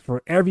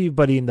for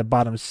everybody in the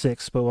bottom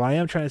 6, but what I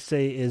am trying to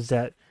say is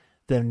that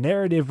the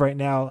narrative right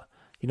now,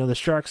 the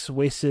Sharks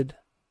wasted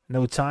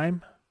no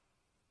time.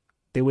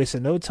 They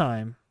wasted no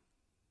time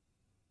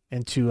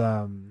into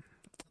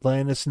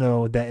letting us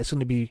know that it's going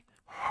to be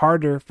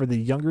harder for the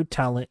younger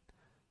talent,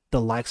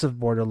 the likes of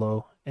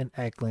Bordeleau and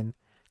Eklund,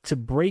 to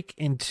break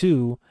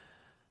into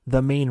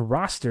the main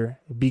roster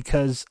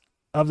because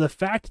of the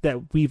fact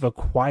that we've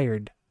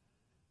acquired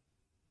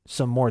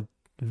some more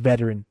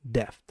veteran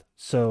depth.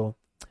 So,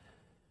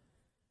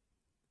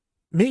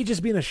 me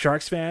just being a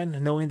Sharks fan,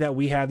 knowing that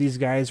we have these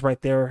guys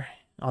right there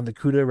on the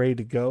CUDA ready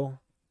to go,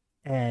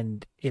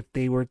 and if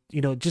they were,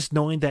 just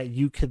knowing that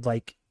you could,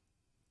 like,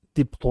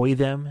 deploy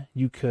them,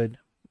 you could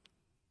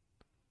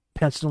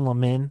pencil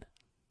them in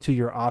to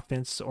your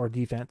offense or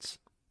defense,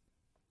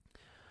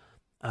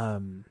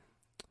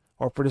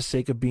 or for the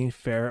sake of being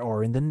fair,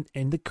 or in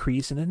the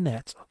crease in the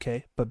net,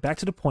 okay? But back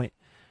to the point,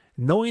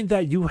 knowing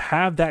that you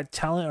have that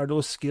talent or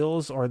those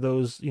skills or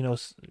those,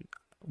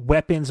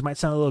 weapons, might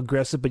sound a little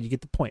aggressive, but you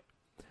get the point.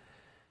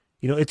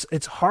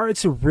 It's hard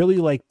to really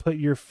like put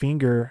your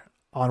finger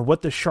on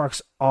what the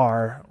Sharks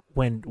are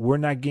when we're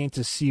not getting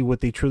to see what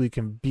they truly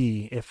can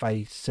be, if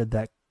I said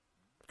that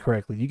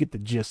correctly. You get the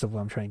gist of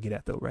what I'm trying to get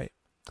at, though, right?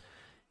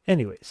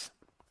 Anyways,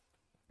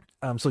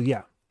 so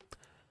yeah,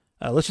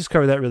 let's just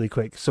cover that really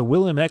quick. So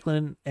William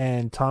Eklund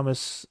and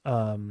Thomas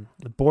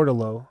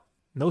Bordeleau,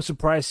 no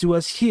surprise to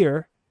us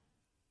here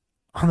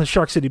on the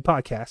Shark City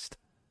Podcast,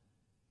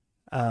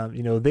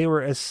 they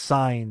were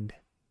assigned,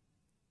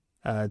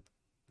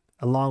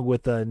 along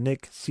with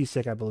Nick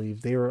Cicek, I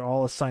believe, they were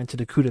all assigned to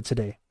the CUDA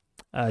today.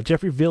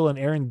 Jeffrey Ville and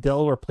Aaron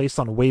Dell were placed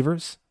on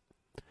waivers.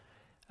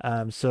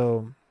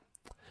 So,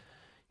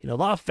 a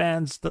lot of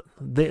fans,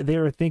 they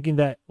were thinking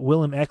that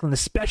William Eklund,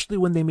 especially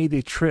when they made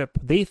the trip,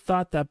 they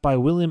thought that by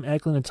William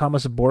Eklund and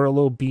Thomas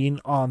Borrello being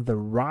on the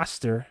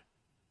roster,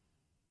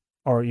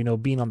 or,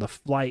 being on the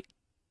flight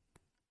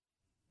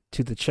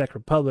to the Czech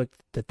Republic,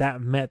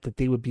 that meant that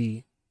they would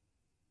be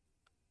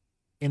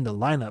in the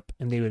lineup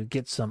and they would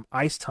get some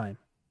ice time.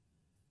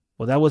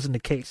 Well, that wasn't the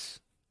case.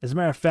 As a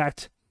matter of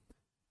fact,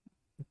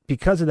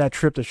 because of that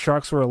trip, the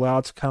Sharks were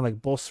allowed to kind of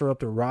like bolster up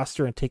their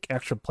roster and take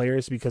extra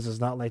players, because it's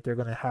not like they're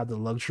going to have the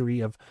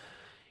luxury of,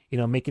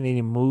 making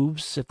any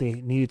moves if they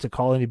needed to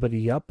call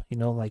anybody up,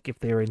 like if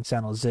they were in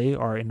San Jose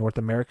or in North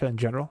America in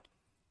general.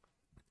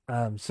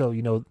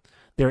 So,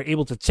 they're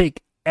able to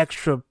take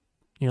extra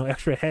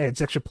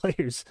heads, extra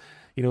players,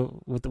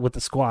 with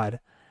the squad.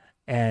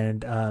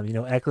 And,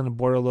 Eklund and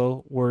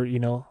Borrello were,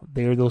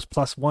 they were those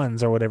plus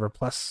ones or whatever,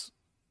 plus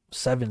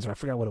sevens, or I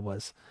forgot what it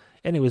was.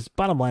 Anyways,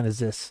 bottom line is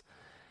this.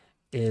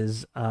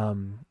 It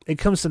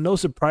comes to no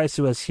surprise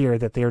to us here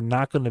that they're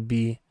not going to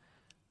be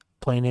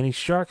playing any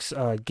Sharks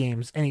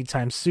games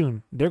anytime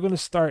soon. They're going to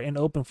start and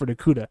open for the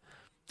CUDA,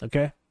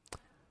 okay?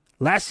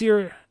 Last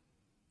year,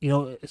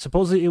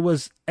 supposedly it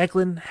was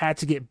Eklund had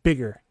to get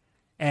bigger,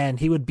 and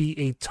he would be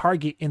a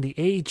target in the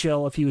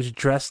AHL if he was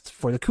dressed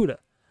for the CUDA.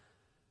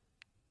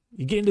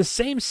 You're getting the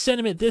same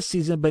sentiment this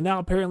season, but now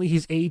apparently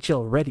he's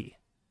AHL ready.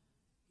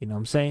 You know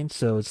what I'm saying?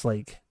 So it's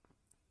like,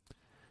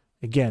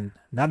 again,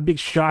 not a big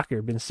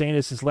shocker. Been saying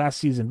this since last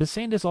season. Been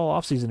saying this all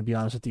offseason, to be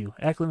honest with you.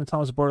 Eklund and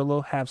Thomas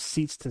Borrello have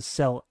seats to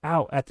sell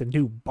out at the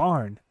new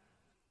barn.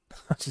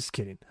 Just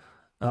kidding.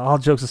 All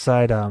jokes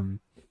aside,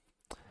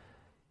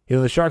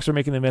 the Sharks are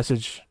making the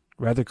message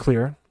rather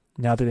clear.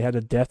 Now that they have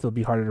the depth, it'll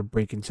be harder to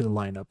break into the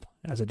lineup,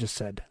 as I just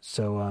said.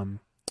 So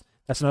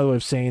that's another way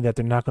of saying that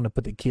they're not going to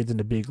put the kids in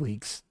the big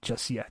leagues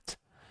just yet.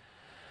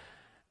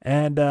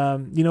 And,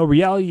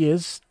 reality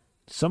is,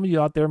 some of you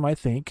out there might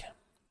think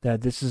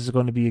that this is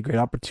going to be a great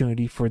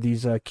opportunity for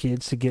these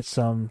kids to get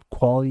some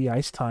quality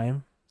ice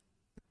time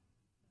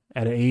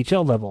at an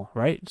AHL level,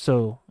 right?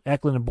 So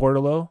Eklund and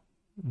Borrello,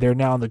 they're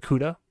now in the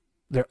CUDA.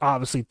 They're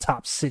obviously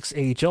top 6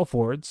 AHL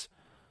forwards.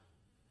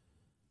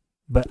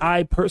 But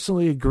I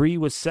personally agree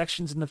with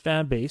sections in the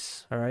fan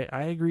base, all right?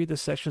 I agree with the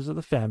sections of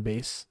the fan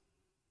base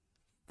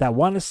that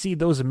want to see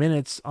those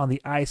minutes on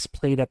the ice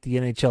played at the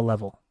NHL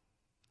level,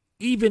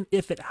 even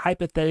if it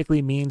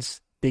hypothetically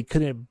means they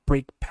couldn't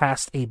break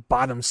past a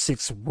bottom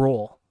 6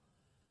 role.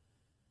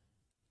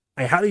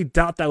 I highly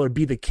doubt that would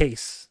be the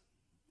case.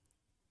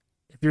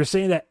 If you're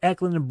saying that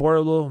Eklund and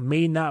Borrello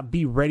may not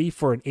be ready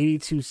for an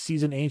 82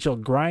 season AHL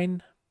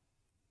grind,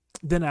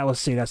 then I would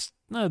say that's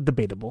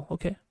debatable,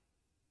 okay?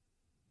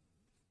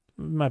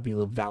 Might be a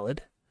little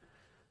valid.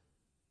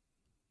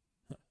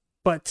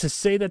 But to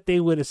say that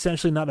they would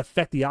essentially not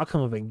affect the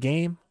outcome of a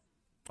game,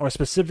 or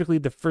specifically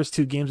the first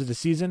 2 games of the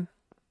season,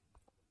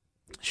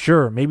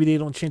 sure, maybe they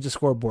don't change the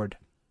scoreboard.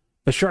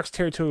 But Sharks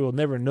territory will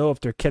never know if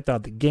they're kept out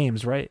of the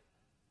games, right?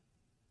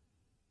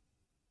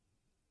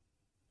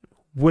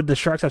 Would the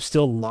Sharks have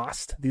still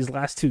lost these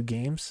last 2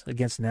 games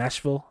against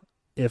Nashville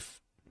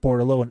if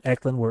Borrello and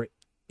Eklund were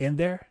in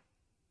there?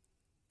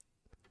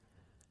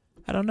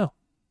 I don't know.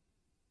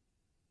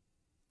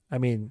 I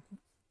mean,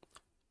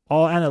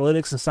 all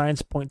analytics and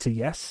science point to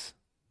yes.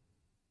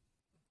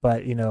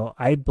 But,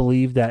 I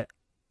believe that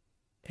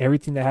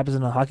everything that happens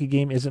in a hockey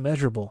game isn't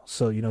measurable.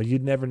 So,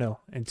 you'd never know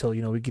until,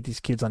 we get these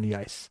kids on the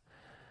ice.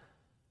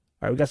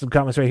 All right, we got some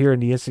comments right here in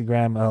the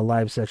Instagram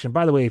live section.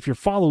 By the way, if you're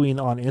following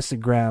on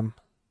Instagram,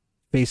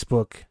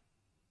 Facebook,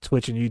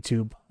 Twitch, and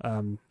YouTube,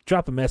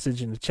 drop a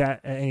message in the chat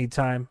at any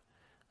time.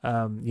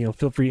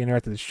 Feel free to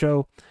interact with the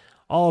show.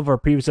 All of our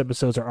previous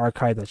episodes are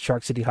archived at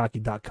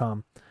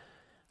sharkcityhockey.com.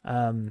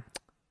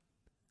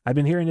 I've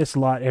been hearing this a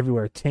lot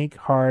everywhere. Tank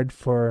hard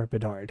for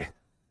Bedard.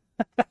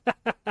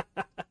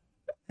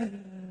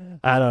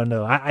 I don't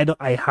know.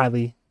 I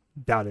highly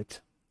doubt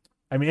it.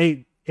 I mean,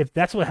 hey, if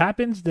that's what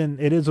happens, then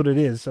it is what it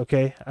is.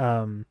 Okay.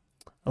 A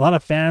lot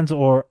of fans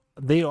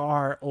they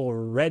are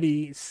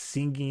already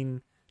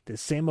singing the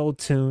same old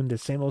tune, the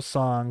same old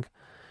song,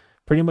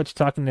 pretty much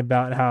talking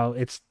about how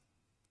it's,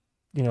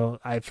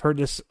 I've heard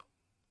this,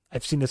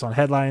 I've seen this on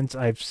headlines.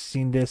 I've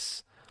seen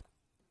this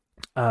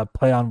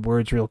play on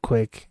words real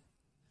quick.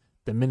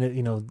 The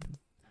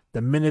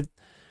minute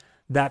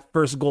that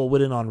first goal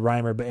went in on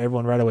Reimer, but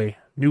everyone right away,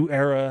 new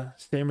era,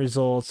 same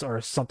results, or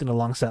something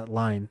along that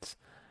lines,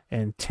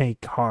 and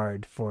tank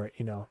hard for it,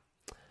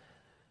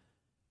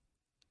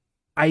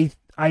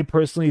 I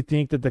personally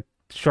think that the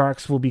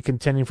Sharks will be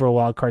contending for a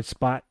wild card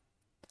spot.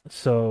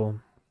 So,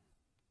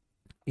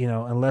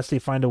 unless they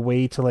find a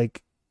way to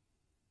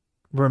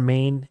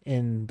remain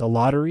in the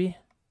lottery,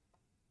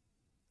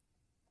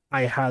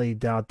 I highly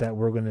doubt that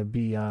we're going to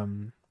be, I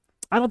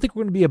don't think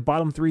we're going to be a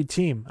bottom 3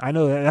 team. I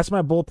know that's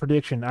my bold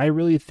prediction. I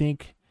really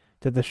think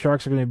that the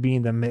Sharks are going to be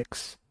in the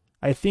mix.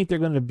 I think they're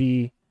going to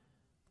be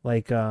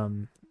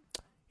some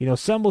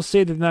will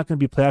say they're not going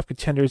to be playoff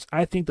contenders.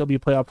 I think they'll be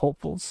playoff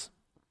hopefuls.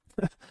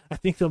 I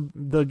think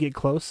they'll get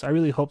close. I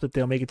really hope that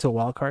they'll make it to a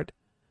wild card.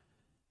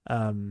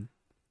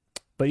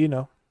 But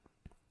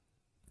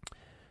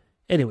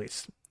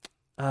anyways,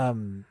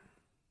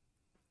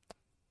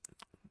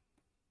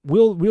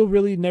 we'll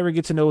really never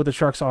get to know what the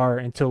Sharks are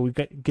until we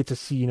get to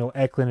see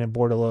Eklund and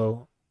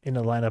Bordelot in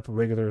the lineup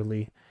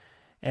regularly.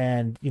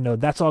 And,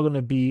 that's all going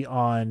to be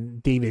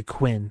on David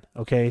Quinn.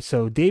 Okay.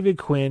 So David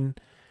Quinn,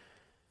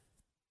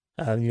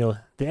 the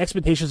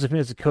expectations of him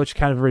as a coach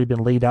kind of already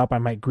been laid out by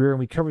Mike Greer, and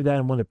we covered that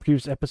in one of the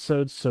previous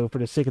episodes. So for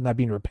the sake of not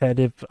being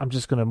repetitive, I'm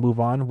just going to move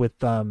on with,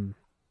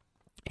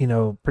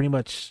 pretty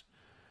much,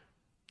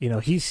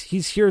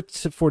 he's here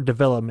for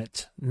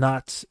development,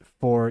 not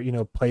for,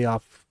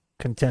 playoff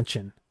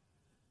contention.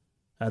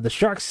 The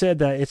Sharks said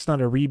that it's not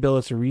a rebuild,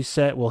 it's a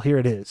reset. Well, here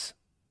it is.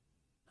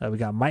 We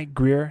got Mike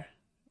Greer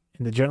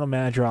in the general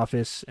manager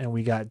office, and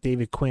we got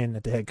David Quinn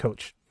at the head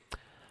coach.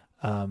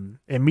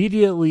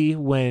 Immediately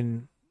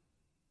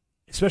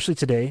especially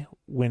today,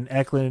 when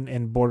Eklund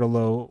and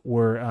Bordelot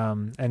were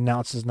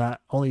announced as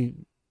not only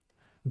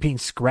being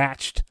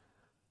scratched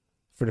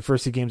for the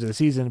first 2 games of the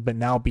season, but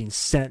now being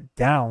sent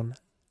down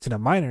to the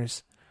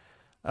minors,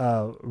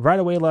 right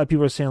away a lot of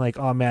people are saying like,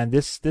 oh man,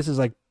 this is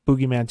like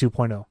Boogeyman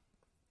 2.0.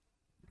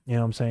 You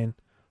know what I'm saying?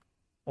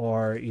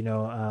 Or,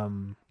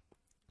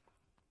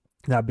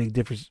 not big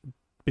difference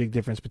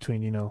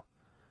between,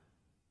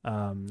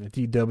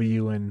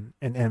 DW and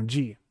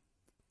MG.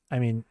 I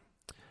mean,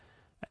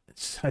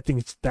 I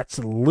think that's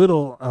a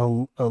little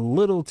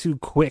too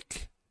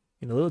quick,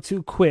 a little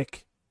too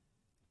quick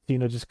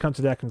to, just come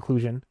to that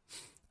conclusion.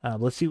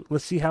 Let's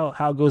see how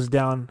it goes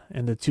down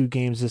in the 2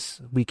 games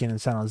this weekend in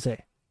San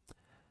Jose.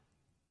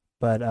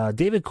 But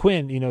David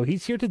Quinn,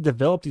 he's here to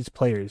develop these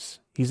players.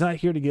 He's not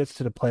here to get us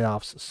to the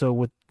playoffs.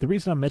 So the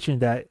reason I'm mentioning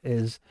that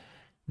is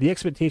the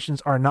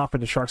expectations are not for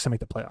the Sharks to make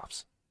the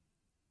playoffs.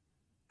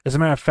 As a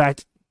matter of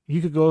fact,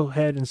 you could go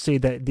ahead and say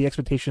that the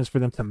expectation is for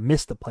them to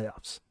miss the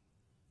playoffs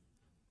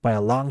by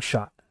a long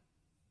shot.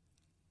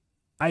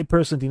 I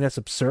personally think that's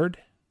absurd.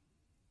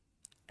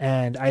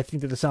 And I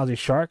think that the San Jose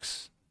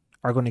Sharks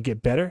are going to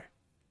get better.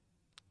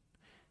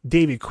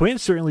 David Quinn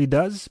certainly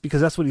does,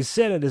 because that's what he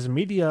said at his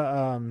media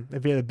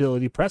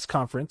availability press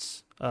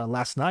conference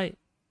last night.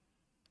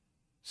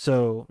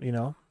 So,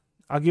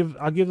 I'll give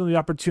them the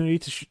opportunity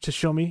to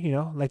show me,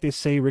 like they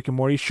say, Rick and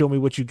Morty, show me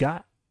what you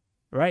got.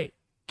 Right?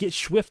 Get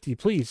swifty,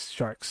 please,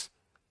 Sharks.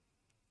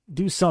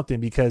 Do something,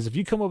 because if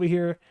you come over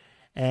here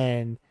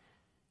and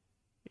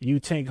you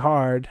tank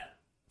hard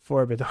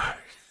for a bit hard.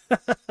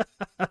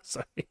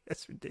 Sorry,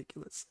 that's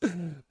ridiculous.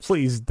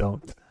 Please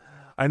don't.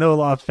 I know a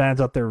lot of fans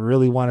out there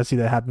really want to see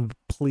that happen, but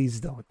please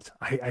don't.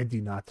 I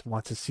do not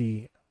want to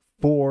see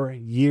 4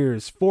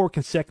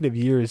 consecutive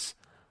years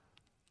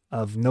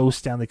of no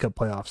Stanley Cup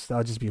playoffs. That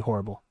would just be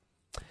horrible.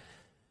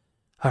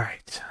 All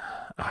right.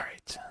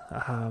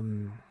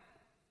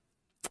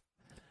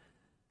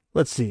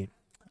 Let's see.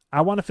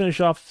 I want to finish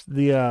off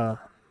the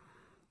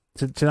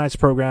tonight's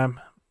program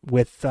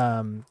with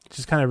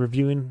just kind of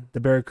reviewing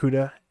the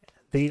Barracuda.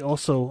 They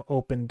also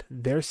opened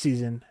their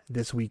season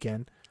this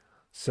weekend.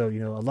 So,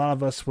 a lot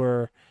of us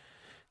were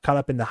caught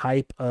up in the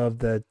hype of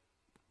the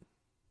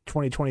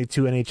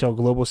 2022 NHL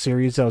Global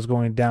Series that was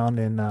going down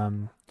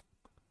in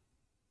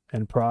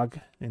Prague,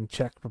 in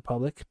Czech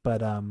Republic.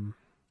 But, the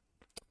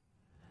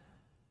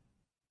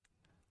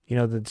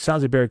San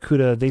Jose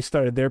Barracuda, they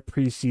started their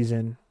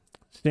preseason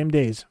same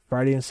days,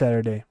 Friday and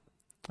Saturday,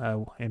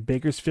 in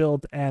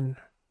Bakersfield and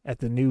at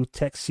the new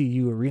Tech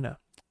CU Arena.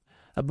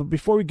 But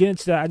before we get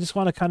into that, I just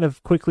want to kind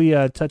of quickly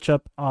touch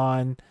up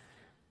on,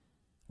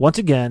 once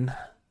again,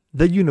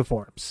 the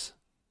uniforms.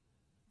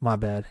 My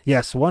bad.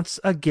 Yes, once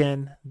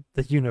again,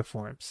 the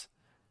uniforms.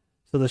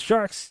 So the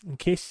Sharks, in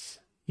case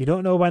you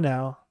don't know by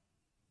now,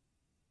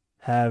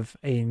 have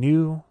a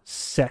new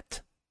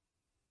set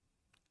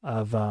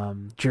of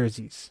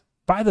jerseys.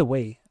 By the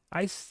way,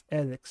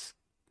 Aesthetics,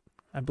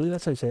 I believe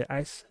that's how you say it,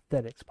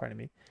 Aesthetics, pardon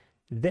me.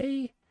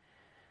 They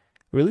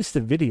released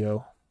a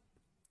video,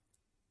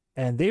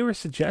 and they were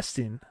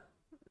suggesting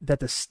that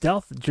the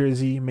stealth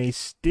jersey may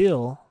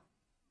still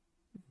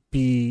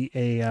be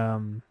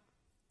an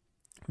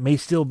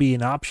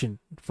option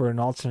for an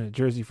alternate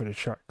jersey for the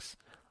Sharks.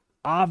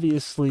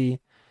 Obviously,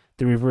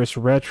 the reverse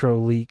retro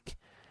leak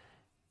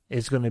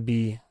is going to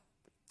be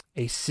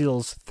a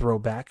Seals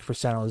throwback for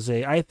San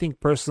Jose. I think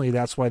personally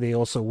that's why they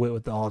also went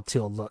with the all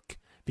teal look,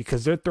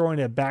 because they're throwing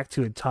it back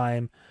to a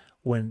time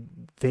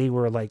when they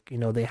were like,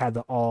 they had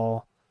the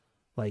all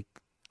like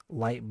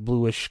light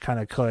bluish kind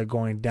of color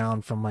going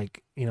down from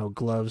like,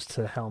 gloves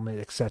to helmet,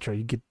 etc.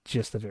 You get the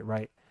gist of it,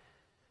 right?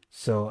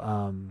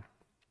 So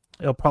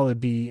it'll probably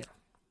be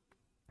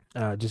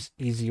just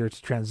easier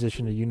to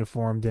transition to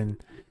uniform than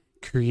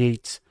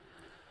create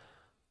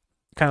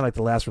kind of like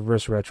the last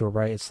reverse retro,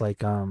 right? It's like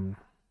pardon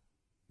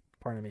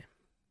me.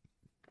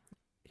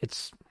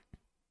 It's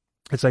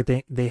like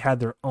they had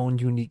their own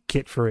unique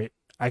kit for it.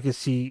 I could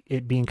see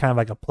it being kind of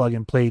like a plug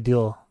and play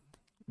deal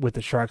with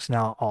the Sharks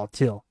now all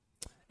teal.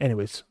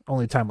 Anyways,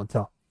 only time will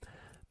tell.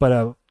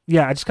 But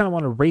yeah, I just kind of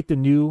want to rate the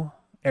new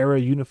era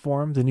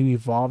uniform, the new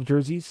Evolve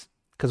jerseys.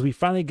 because we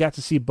finally got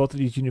to see both of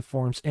these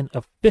uniforms in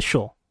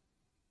official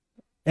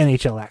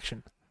NHL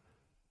action.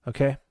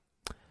 Okay?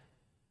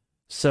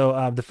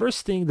 So the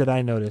first thing that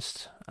I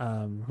noticed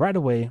right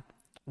away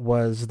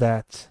was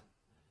that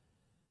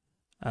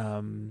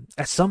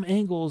at some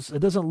angles, it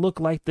doesn't look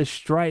like the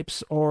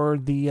stripes or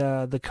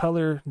the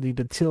color, the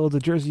teal of the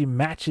jersey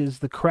matches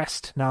the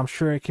crest. Now, I'm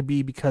sure it could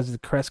be because the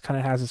crest kind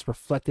of has this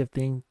reflective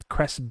thing, the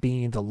crest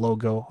being the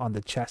logo on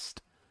the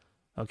chest.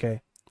 Okay?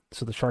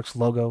 So the Sharks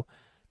logo,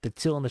 the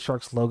teal and the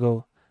Sharks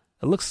logo,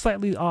 it looks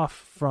slightly off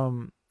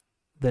from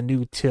the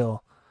new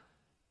teal.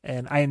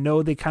 And I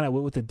know they kind of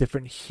went with a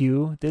different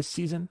hue this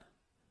season,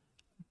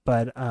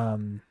 but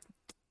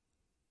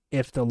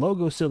if the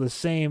logo's still the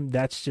same,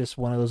 that's just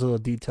one of those little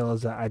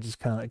details that I just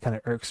kind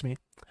of irks me.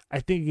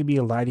 I think it can be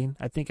a lighting.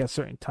 I think at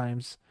certain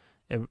times,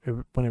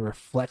 when it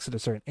reflects at a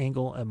certain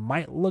angle, it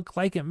might look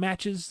like it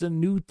matches the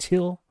new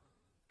teal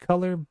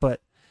color,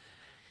 but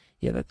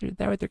yeah, that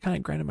right there kind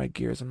of grinded my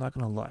gears. I'm not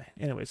gonna lie.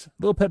 Anyways,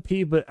 little pet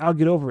peeve, but I'll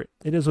get over it.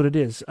 It is what it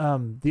is.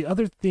 The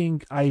other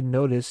thing I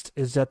noticed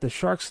is that the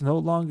Sharks no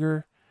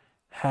longer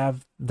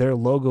have their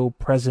logo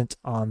present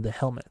on the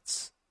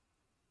helmets.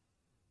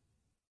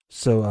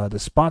 So the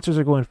sponsors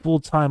are going full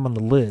time on the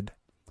lid.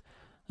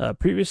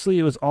 Previously,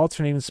 it was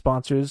alternating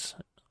sponsors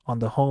on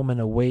the home and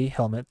away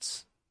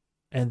helmets.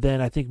 And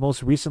then I think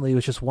most recently it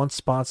was just one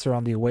sponsor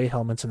on the away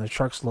helmets and the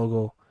Sharks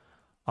logo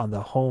on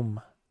the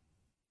home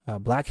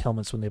black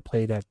helmets when they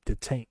played at the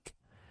Tank.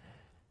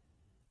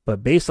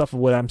 But based off of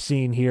what I'm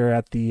seeing here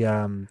at the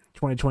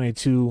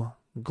 2022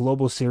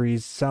 Global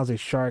Series, sounds like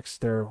Sharks,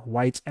 their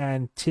white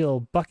and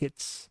teal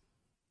buckets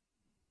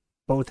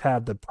both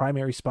have the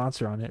primary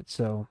sponsor on it.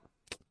 So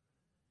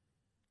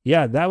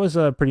yeah, that was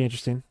pretty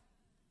interesting.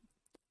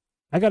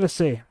 I gotta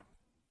say,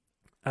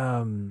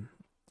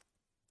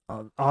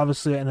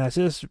 obviously, and I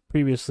said this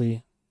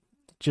previously,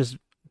 just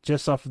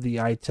off of the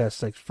eye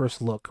test, like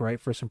first look, right,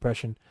 first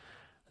impression,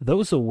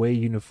 those away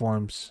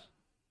uniforms,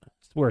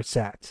 where it's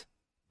at.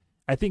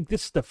 I think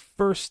this is the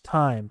first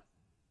time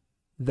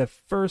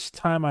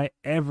I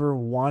ever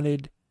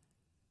wanted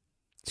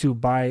to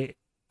buy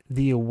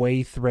the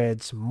away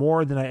threads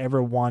more than I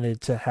ever wanted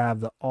to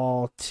have the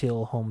all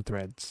teal home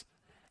threads.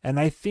 And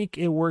I think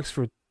it works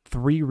for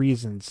 3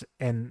 reasons.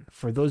 And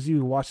for those of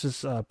you who watched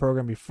this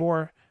program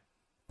before,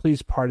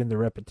 please pardon the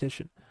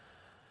repetition.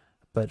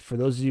 But for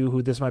those of you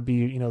who this might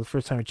be, the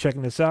first time you're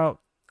checking this out,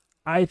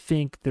 I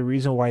think the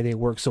reason why they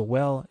work so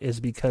well is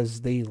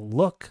because they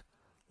look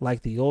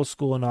like the old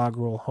school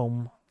inaugural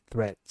home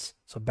threads.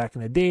 So back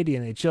in the day, the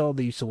NHL,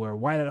 they used to wear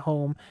white at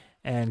home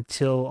and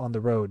teal on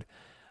the road.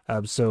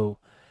 So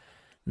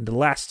the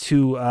last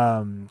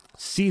 2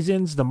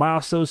 seasons, the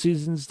milestone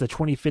seasons, the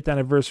 25th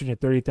anniversary and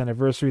the 30th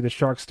anniversary, the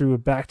Sharks threw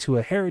it back to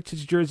a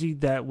heritage jersey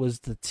that was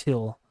the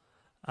teal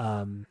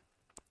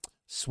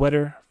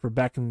sweater for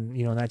back in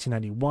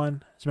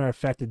 1991. As a matter of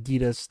fact,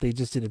 Adidas, they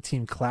just did a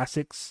Team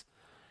Classics.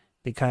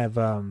 They kind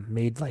of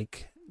made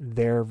like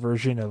their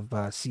version of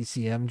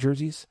CCM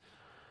jerseys.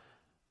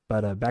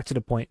 But back to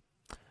the point.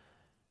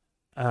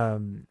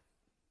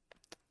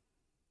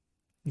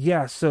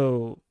 Yeah,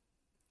 so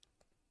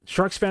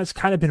Sharks fans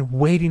kind of been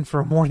waiting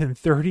for more than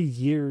 30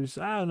 years.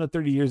 I don't know,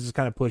 30 years is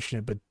kind of pushing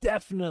it, but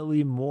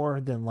definitely more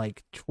than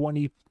like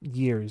 20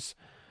 years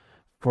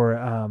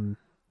for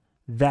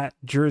that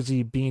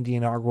jersey being the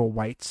inaugural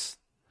whites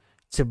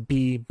to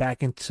be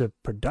back into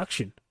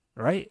production,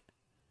 right?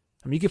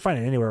 I mean, you can find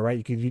it anywhere, right?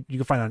 You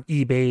can find it on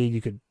eBay. You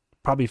could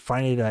probably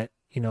find it at,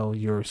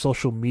 your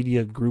social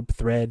media group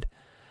thread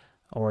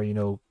or,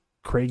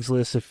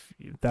 Craigslist if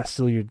that's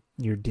still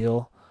your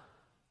deal.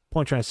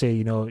 Point I'm trying to say,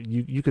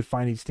 you could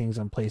find these things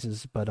on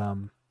places, but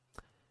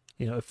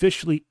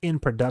officially in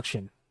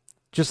production,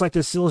 just like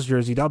the Sills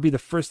jersey, that'll be the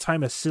first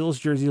time a Sills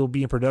jersey will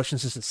be in production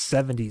since the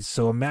 70s.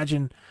 So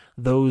imagine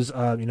those,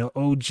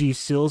 OG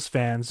Sills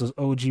fans, those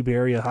OG Bay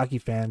Area hockey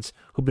fans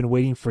who've been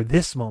waiting for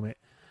this moment.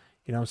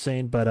 You know what I'm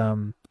saying? But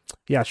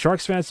yeah,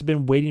 Sharks fans have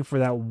been waiting for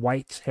that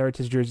white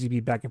heritage jersey to be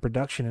back in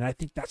production, and I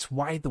think that's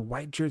why the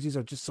white jerseys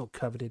are just so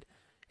coveted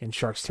in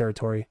Sharks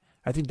territory.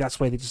 I think that's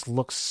why they just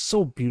look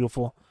so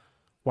beautiful.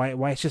 Why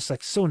it's just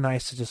like so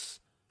nice to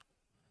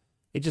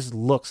it just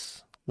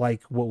looks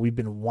like what we've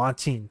been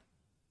wanting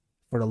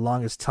for the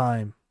longest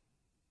time,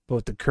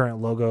 both the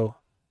current logo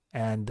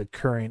and the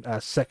current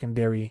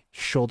secondary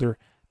shoulder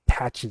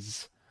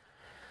patches.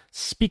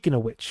 Speaking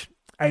of which,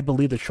 I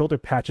believe the shoulder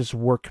patches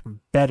work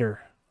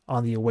better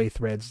on the away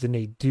threads than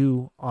they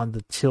do on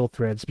the teal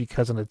threads,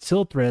 because on the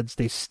teal threads,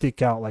 they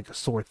stick out like a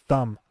sore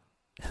thumb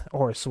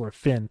or a sore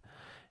fin.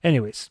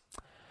 Anyways,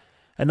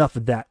 enough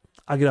of that.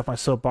 I'll get off my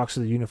soapbox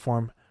of the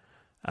uniform.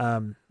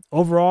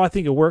 Overall, I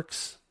think it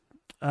works.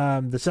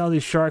 The San Jose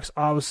Sharks,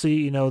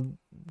 obviously,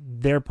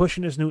 they're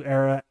pushing this new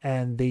era,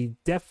 and they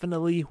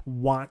definitely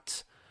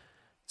want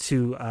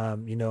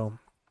to,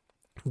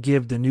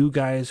 give the new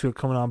guys who are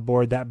coming on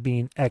board, that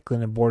being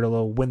Eklund and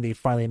Bordeleau, when they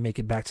finally make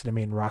it back to the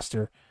main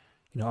roster,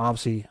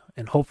 obviously,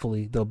 and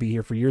hopefully they'll be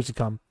here for years to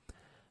come.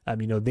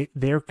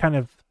 They're kind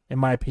of, in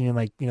my opinion,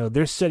 like,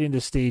 they're setting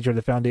the stage or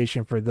the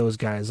foundation for those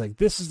guys. Like,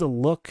 this is the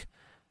look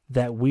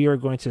that we are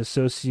going to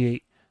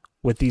associate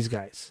with these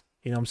guys.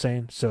 You know what I'm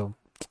saying? So,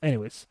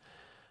 anyways,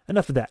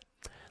 enough of that.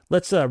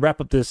 Let's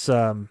wrap up this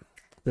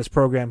this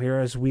program here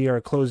as we are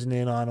closing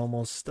in on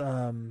almost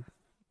a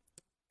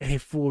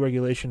full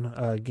regulation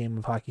game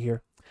of hockey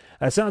here.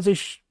 San Jose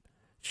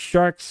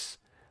Sharks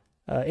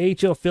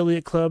AHL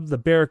affiliate club, the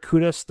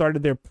Barracuda,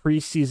 started their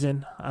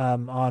preseason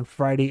on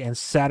Friday and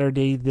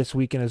Saturday this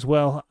weekend as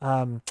well.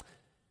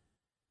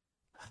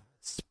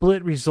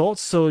 Split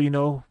results,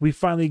 so we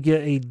finally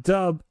get a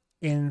dub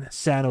in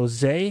San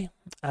Jose.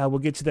 We'll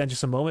get to that in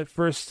just a moment.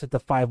 First, the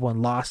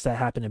 5-1 loss that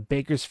happened in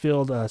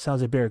Bakersfield. San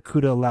Jose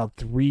Barracuda allowed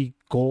 3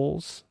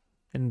 goals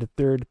in the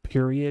third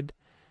period,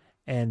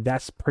 and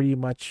that's pretty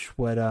much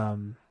what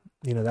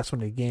that's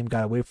when the game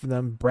got away from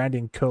them.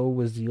 Brandon Coe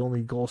was the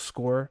only goal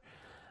scorer.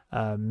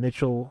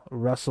 Mitchell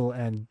Russell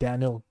and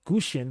Daniel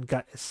Gushin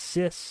got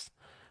assists.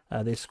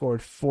 They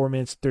scored 4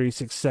 minutes,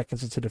 36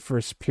 seconds into the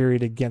first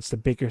period against the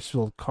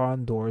Bakersfield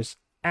Condors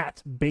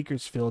at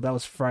Bakersfield. That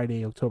was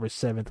Friday, October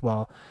 7th,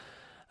 while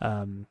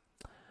the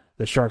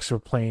Sharks were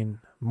playing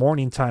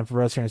morning time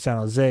for us here in San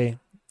Jose.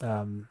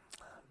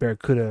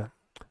 Barracuda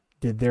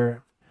did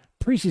their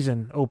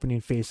preseason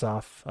opening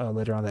face-off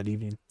later on that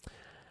evening.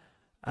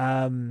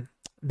 They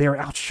were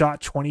outshot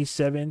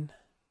 27-8,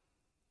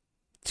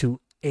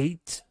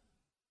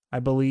 I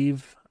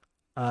believe,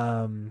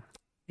 in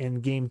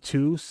game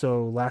 2.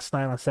 So last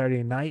night on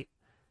Saturday night,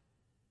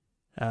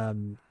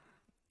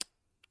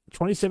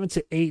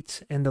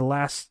 27-8 in the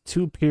last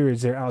 2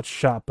 periods. They're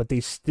outshot, but they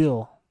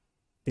still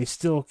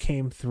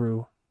came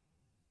through.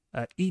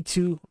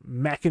 E2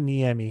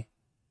 Makaniemi.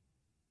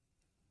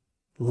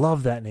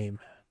 Love that name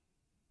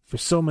for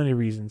so many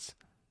reasons.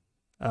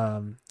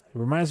 It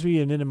reminds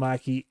me of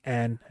Ninamaki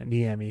and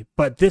Niemi,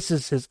 but this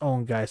is his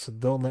own guy, so I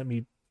don't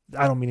mean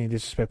any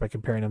disrespect by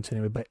comparing them to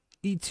anybody, but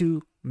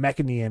E2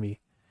 Makaniemi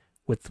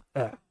with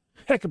a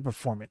heck of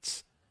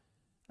performance.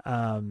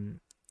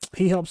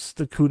 He helps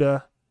the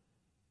Cuda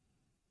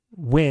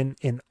win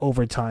in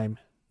overtime,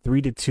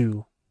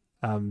 3-2.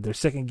 Their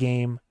second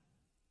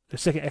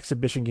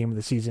exhibition game of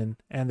the season,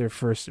 and their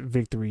first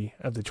victory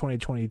of the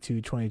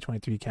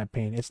 2022-2023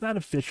 campaign. It's not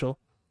official.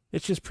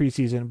 It's just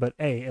preseason, but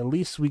hey, at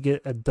least we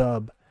get a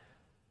dub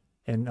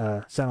in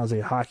San Jose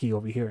hockey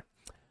over here.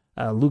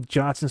 Luke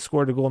Johnson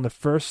scored a goal in the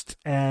first,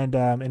 and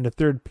in the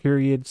third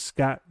period,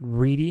 Scott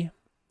Reedy,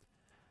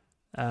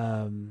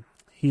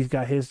 he's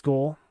got his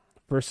goal,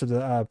 first of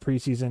the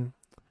preseason,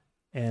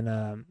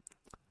 and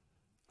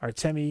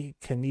Artemi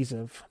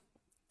Knizov,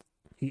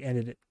 he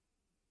ended it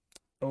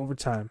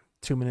overtime,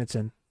 2 minutes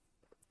in.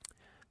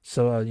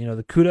 So,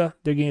 the Cuda,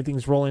 they're getting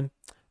things rolling.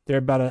 They're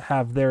about to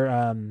have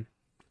their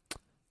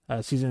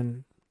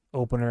season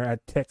opener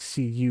at Tech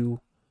CU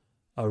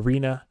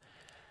Arena.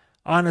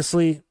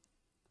 Honestly,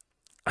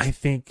 I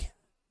think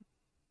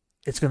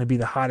it's going to be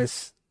the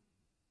hottest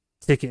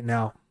ticket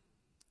now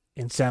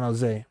in San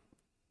Jose.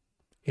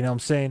 You know what I'm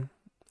saying?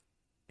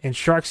 In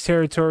Sharks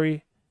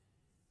territory,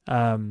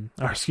 the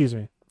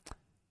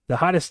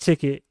hottest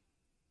ticket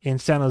in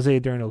San Jose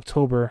during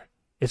October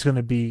is going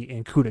to be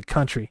in Cuda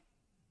country.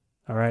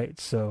 All right,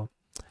 so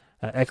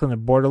Eklund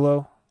and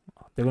Bordelot,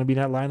 they're going to be in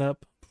that lineup.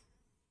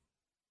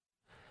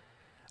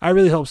 I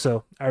really hope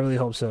so.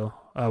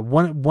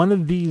 One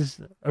of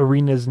these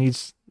arenas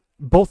needs,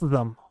 both of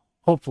them,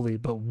 hopefully,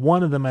 but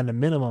one of them at a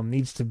minimum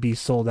needs to be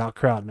sold out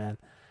crowd, man.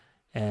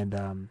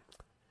 And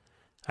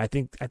I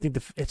think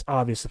it's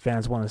obvious the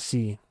fans want to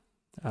see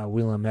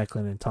Willem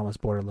Eklund and Thomas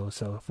Bordelot.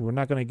 So if we're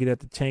not going to get at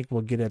the tank,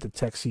 we'll get at the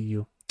Tech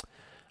CU.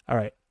 All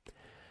right.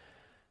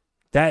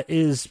 That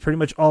is pretty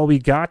much all we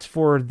got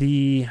for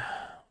the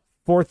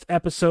 4th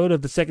episode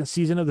of the 2nd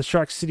season of the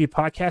Shark City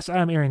Podcast.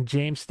 I'm Aaron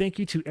James. Thank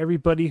you to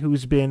everybody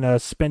who's been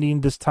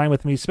spending this time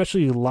with me,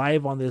 especially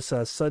live on this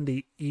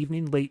Sunday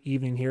evening, late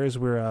evening here as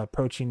we're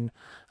approaching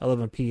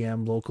 11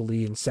 p.m.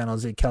 locally in San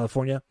Jose,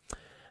 California.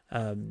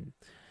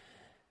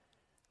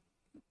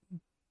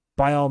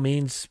 By all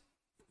means,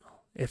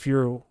 if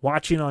you're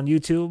watching on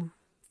YouTube,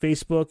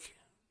 Facebook,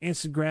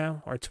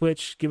 Instagram, or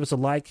Twitch, give us a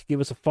like,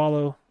 give us a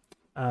follow.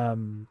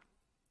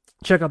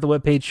 Check out the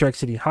webpage, Shark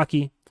City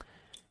Hockey.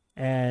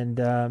 And,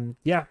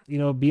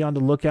 be on the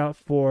lookout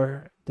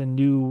for the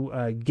new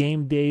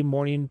game day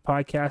morning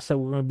podcast that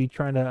we're going to be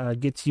trying to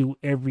get to you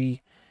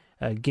every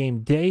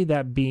game day,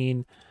 that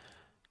being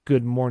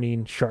Good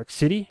Morning Shark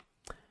City,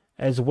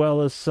 as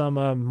well as some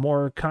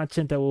more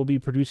content that we'll be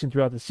producing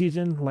throughout the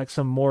season, like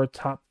some more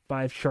top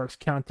 5 Sharks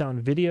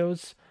countdown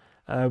videos.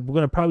 We're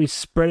going to probably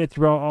spread it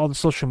throughout all the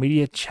social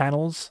media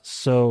channels.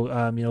 So,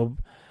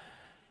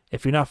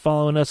 if you're not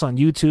following us on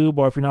YouTube,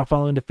 or if you're not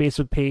following the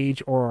Facebook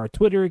page or our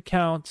Twitter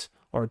account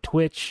or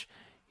Twitch,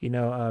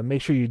 make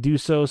sure you do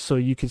so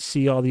you can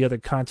see all the other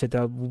content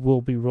that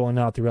we'll be rolling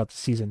out throughout the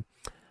season.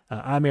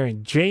 I'm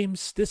Aaron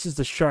James. This is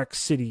the Shark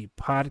City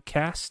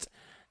Podcast.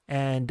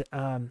 And,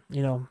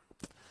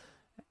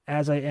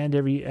 as I end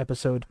every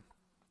episode,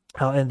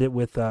 I'll end it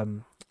with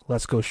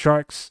Let's Go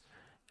Sharks.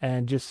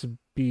 And just to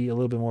be a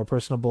little bit more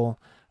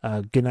personable,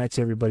 good night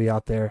to everybody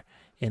out there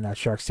in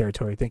Sharks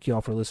territory. Thank you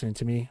all for listening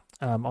to me.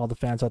 all the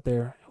fans out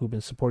there who've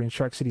been supporting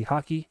Shark City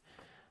hockey.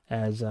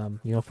 As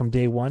from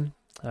day one,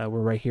 we're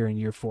right here in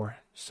year 4.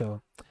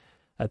 So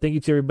thank you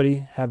to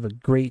everybody. Have a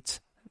great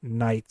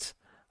night.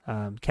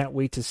 Can't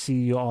wait to see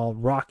you all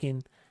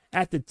rocking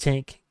at the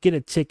tank. Get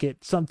a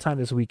ticket sometime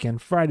this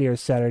weekend, Friday or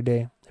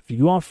Saturday. If you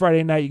go on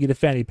Friday night, you get a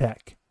fanny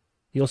pack.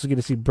 You also get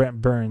to see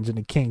Brent Burns in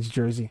the Kings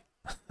jersey.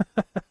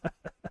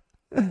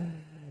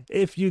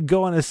 If you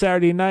go on a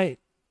Saturday night,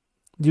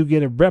 you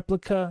get a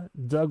replica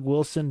Doug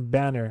Wilson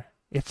banner.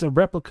 It's a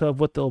replica of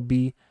what they'll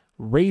be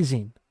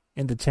raising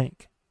in the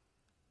tank.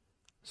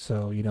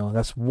 So,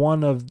 that's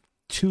one of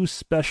 2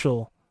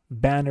 special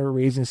banner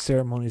raising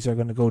ceremonies that are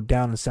going to go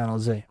down in San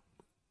Jose.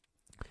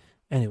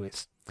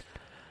 Anyways,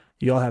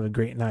 you all have a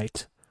great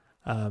night.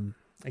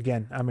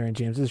 Again, I'm Aaron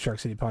James. This is Shark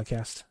City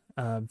Podcast.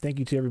 Thank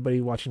you to everybody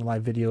watching the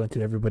live video and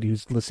to everybody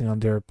who's listening on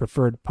their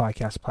preferred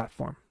podcast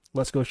platform.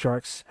 Let's go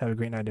Sharks. Have a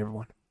great night,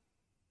 everyone.